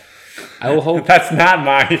 Yeah, I will hope that's not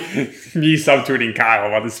me subtweeting Kyle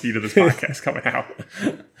about the speed of this podcast coming out.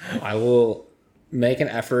 I will make an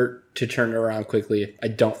effort to turn it around quickly. I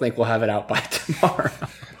don't think we'll have it out by tomorrow.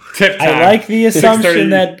 I like the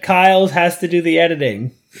assumption that Kyle has to do the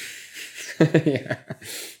editing. Yeah.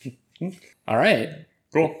 All right.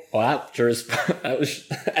 Cool. Well, that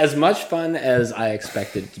was as much fun as I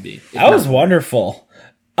expected it to be. That was wonderful.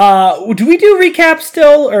 Do we do recap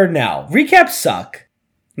still or no? Recaps suck.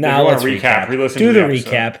 No, let's recap. Do the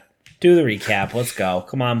recap. Do the recap. Let's go.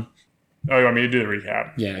 Come on. Oh, you want me to do the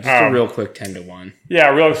recap? Yeah, just a real quick 10-1. Yeah,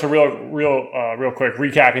 real quick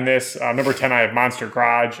recapping this. Number 10, I have Monster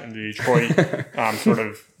Garage and the Detroit sort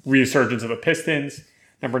of resurgence of the Pistons.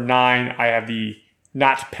 Number 9, I have the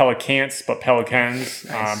not Pelicans, but Pelicans.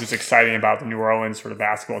 Nice. Just exciting about the New Orleans sort of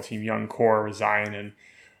basketball team, young core with Zion and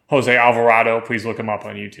Jose Alvarado. Please look him up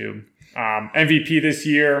on YouTube. MVP this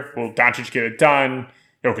year, will Doncic get it done?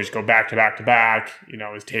 Jokic go back to back to back?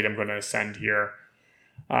 Is Tatum going to ascend here?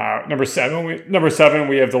 Number seven,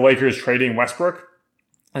 we have the Lakers trading Westbrook.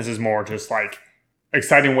 This is more just like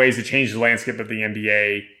exciting ways to change the landscape of the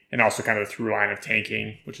NBA and also kind of the through line of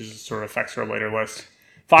tanking, which is sort of affects our later list.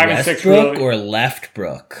 5 and 6 Westbrook or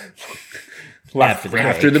Leftbrook?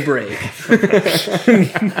 After the break.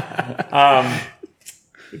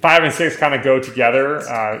 5 and 6 kind of go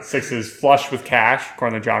together. 6 is flush with cash,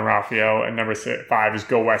 according to John Ralphio, and number 5 is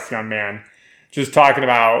Go West Young Man. Just talking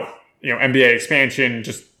about NBA expansion,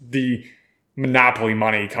 just the monopoly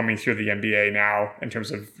money coming through the NBA now in terms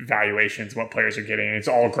of valuations, what players are getting. It's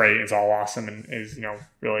all great. It's all awesome and is,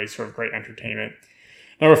 really sort of great entertainment.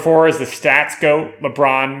 Number 4 is the stats GOAT,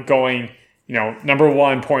 LeBron going, number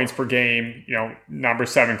 1 points per game, number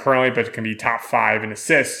 7 currently, but it can be top 5 in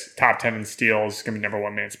assists, top 10 in steals, it's going to be number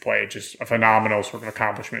 1 minutes played. Just a phenomenal sort of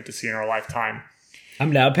accomplishment to see in our lifetime.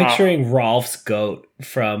 I'm now picturing Rolf's GOAT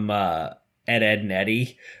from Ed, and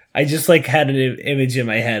Eddie. I just had an image in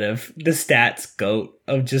my head of the stats GOAT,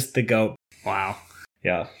 of just the GOAT. Wow.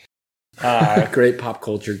 Yeah. Great pop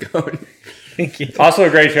culture GOAT. Thank you. Also a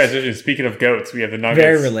great transition. Speaking of GOATs, we have the Nuggets.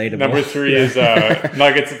 Very relatable. Number 3 is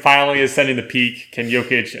Nuggets finally ascending the peak. Can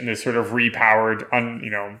Jokic and this sort of repowered,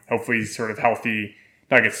 hopefully sort of healthy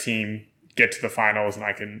Nuggets team get to the finals, and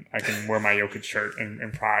I can wear my Jokic shirt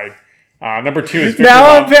in pride. Number 2 is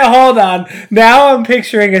hold on. Now I'm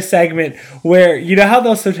picturing a segment where how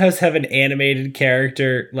they'll sometimes have an animated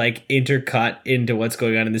character intercut into what's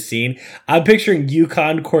going on in the scene. I'm picturing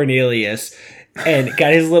Yukon Cornelius and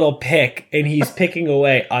got his little pick, and he's picking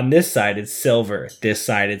away. On this side it's silver, this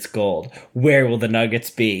side it's gold. Where will the Nuggets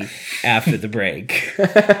be after the break?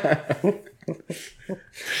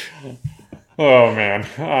 Oh man,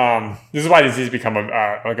 this is why this has become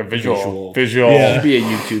a visual. Yeah. It should be a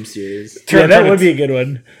YouTube series. That would be a good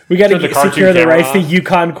one. We got to secure the rights to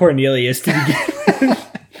Yukon Cornelius to begin.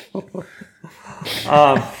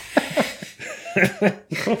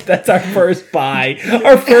 That's our first buy.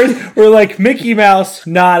 We're like, Mickey Mouse,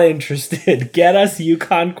 not interested. Get us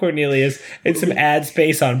Yukon Cornelius and some ad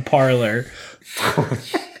space on Parler.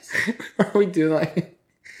 Are we doing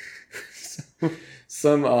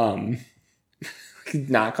some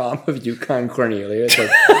knockoff of Yukon Cornelius?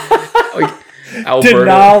 Like Alberta.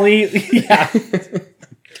 Denali, yeah.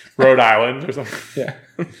 Rhode Island or something. Yeah.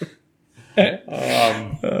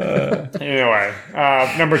 Anyway,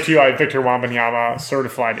 number 2, I have Victor Wembanyama,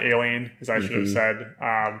 certified alien, as I should have said.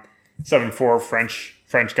 7'4",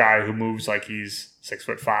 French guy who moves like he's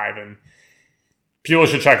 6'5", and people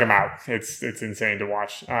should check him out. It's insane to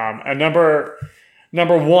watch. And number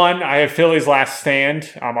 1, I have Philly's Last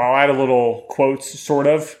Stand. I'll add a little quotes, sort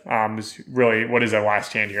of. Is really, what is a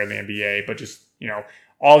last stand here in the NBA? But just,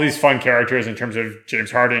 all these fun characters in terms of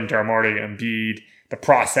James Harden, Daryl Morey, Embiid, the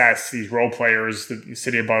process, these role players, the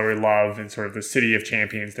city of brotherly love, and sort of the city of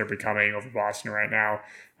champions they're becoming over Boston right now.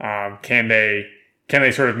 Can they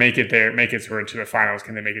sort of make it there, make it sort of to the finals?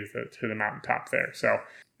 Can they make it to the mountaintop there? So,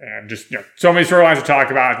 and just, so many storylines to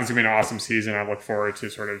talk about. I think it's going to be an awesome season. I look forward to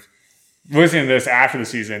sort of listening to this after the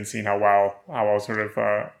season, seeing how well sort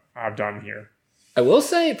of I've done here. I will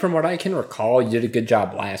say, from what I can recall, you did a good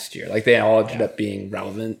job last year. They all ended up being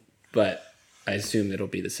relevant, but I assume it'll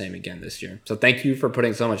be the same again this year. So thank you for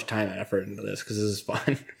putting so much time and effort into this, because this is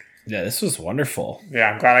fun. Yeah, this was wonderful.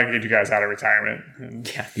 Yeah, I'm glad I could get you guys out of retirement.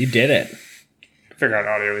 And yeah, you did it. Figure out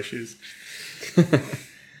audio issues.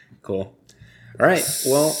 Cool. All right.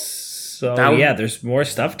 Well, so there's more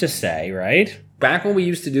stuff to say, right? Back when we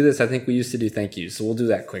used to do this, I think we used to do thank yous. So we'll do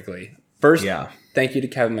that quickly. First, thank you to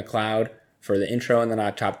Kevin MacLeod for the intro and the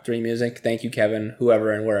Not Top 3 music. Thank you, Kevin,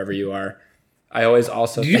 whoever and wherever you are. I always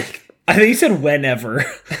also think... I think you said whenever.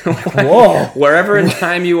 Whoa. Wherever in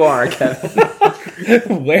time you are, Kevin.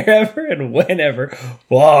 Wherever and whenever.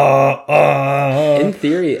 Whoa. In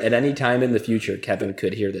theory, at any time in the future, Kevin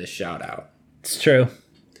could hear this shout out. It's true.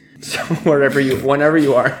 So whenever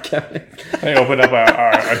you are, Kevin. I opened up a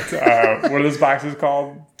what are those boxes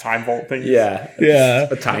called? Time vault things? Yeah. Yeah.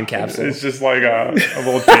 A time capsule. It's just like a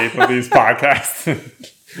little tape of these podcasts.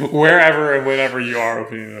 Wherever and whenever you are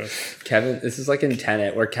opening this. Kevin, this is like in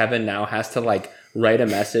Tenet, where Kevin now has to write a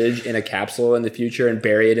message in a capsule in the future and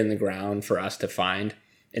bury it in the ground for us to find.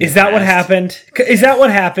 Is that what happened? Is that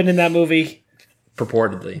what happened in that movie?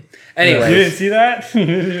 Purportedly. You Anyway, didn't see that? You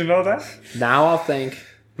didn't know that? now I'll thank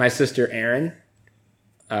my sister Erin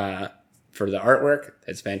for the artwork.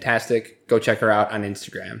 It's fantastic. Go check her out on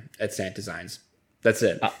Instagram at Sant Designs. That's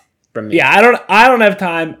it from me. Yeah, I don't have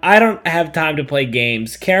time. I don't have time to play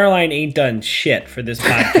games. Caroline ain't done shit for this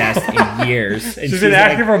podcast in years. And She's been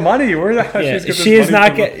asking for money. Where the hell she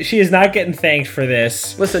is not getting thanked for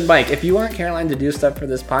this. Listen, Mike, if you want Caroline to do stuff for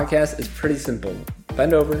this podcast, it's pretty simple.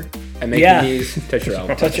 Bend over and make your knees touch your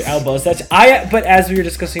elbows. Touch your elbows. But as we were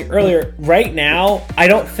discussing earlier, right now, I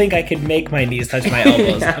don't think I could make my knees touch my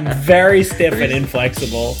elbows. I'm very stiff and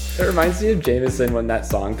inflexible. It reminds me of Jameson when that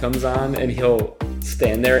song comes on and he'll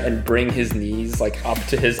stand there and bring his knees like up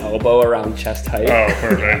to his elbow around chest height. Oh,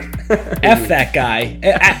 perfect. F that guy.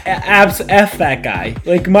 F that guy.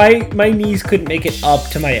 Like my knees couldn't make it up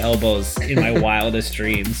to my elbows in my wildest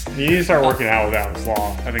dreams. You need to start working out with Adam's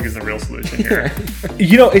Law. I think is the real solution here.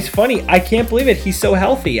 You know, it's funny. I can't believe it. He's so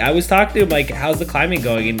healthy. I was talking to him like, how's the climbing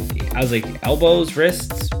going? And I was like, elbows,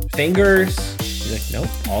 wrists, fingers. He's like,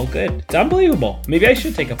 nope, all good. It's unbelievable. Maybe I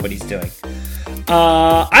should take up what he's doing.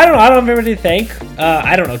 I don't know. I don't have anybody to thank.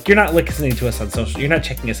 I don't know. You're not listening to us on social. You're not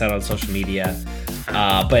checking us out on social media.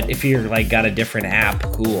 But if you're like got a different app,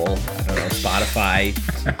 cool. I don't know, Spotify,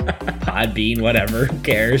 Podbean, whatever. Who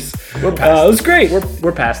cares? We're past it was great.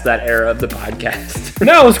 We're past that era of the podcast.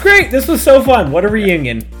 No, it was great. This was so fun. What a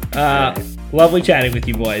reunion. Lovely chatting with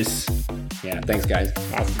you boys. Yeah, thanks, guys.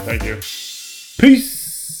 Awesome. Thank you. Peace.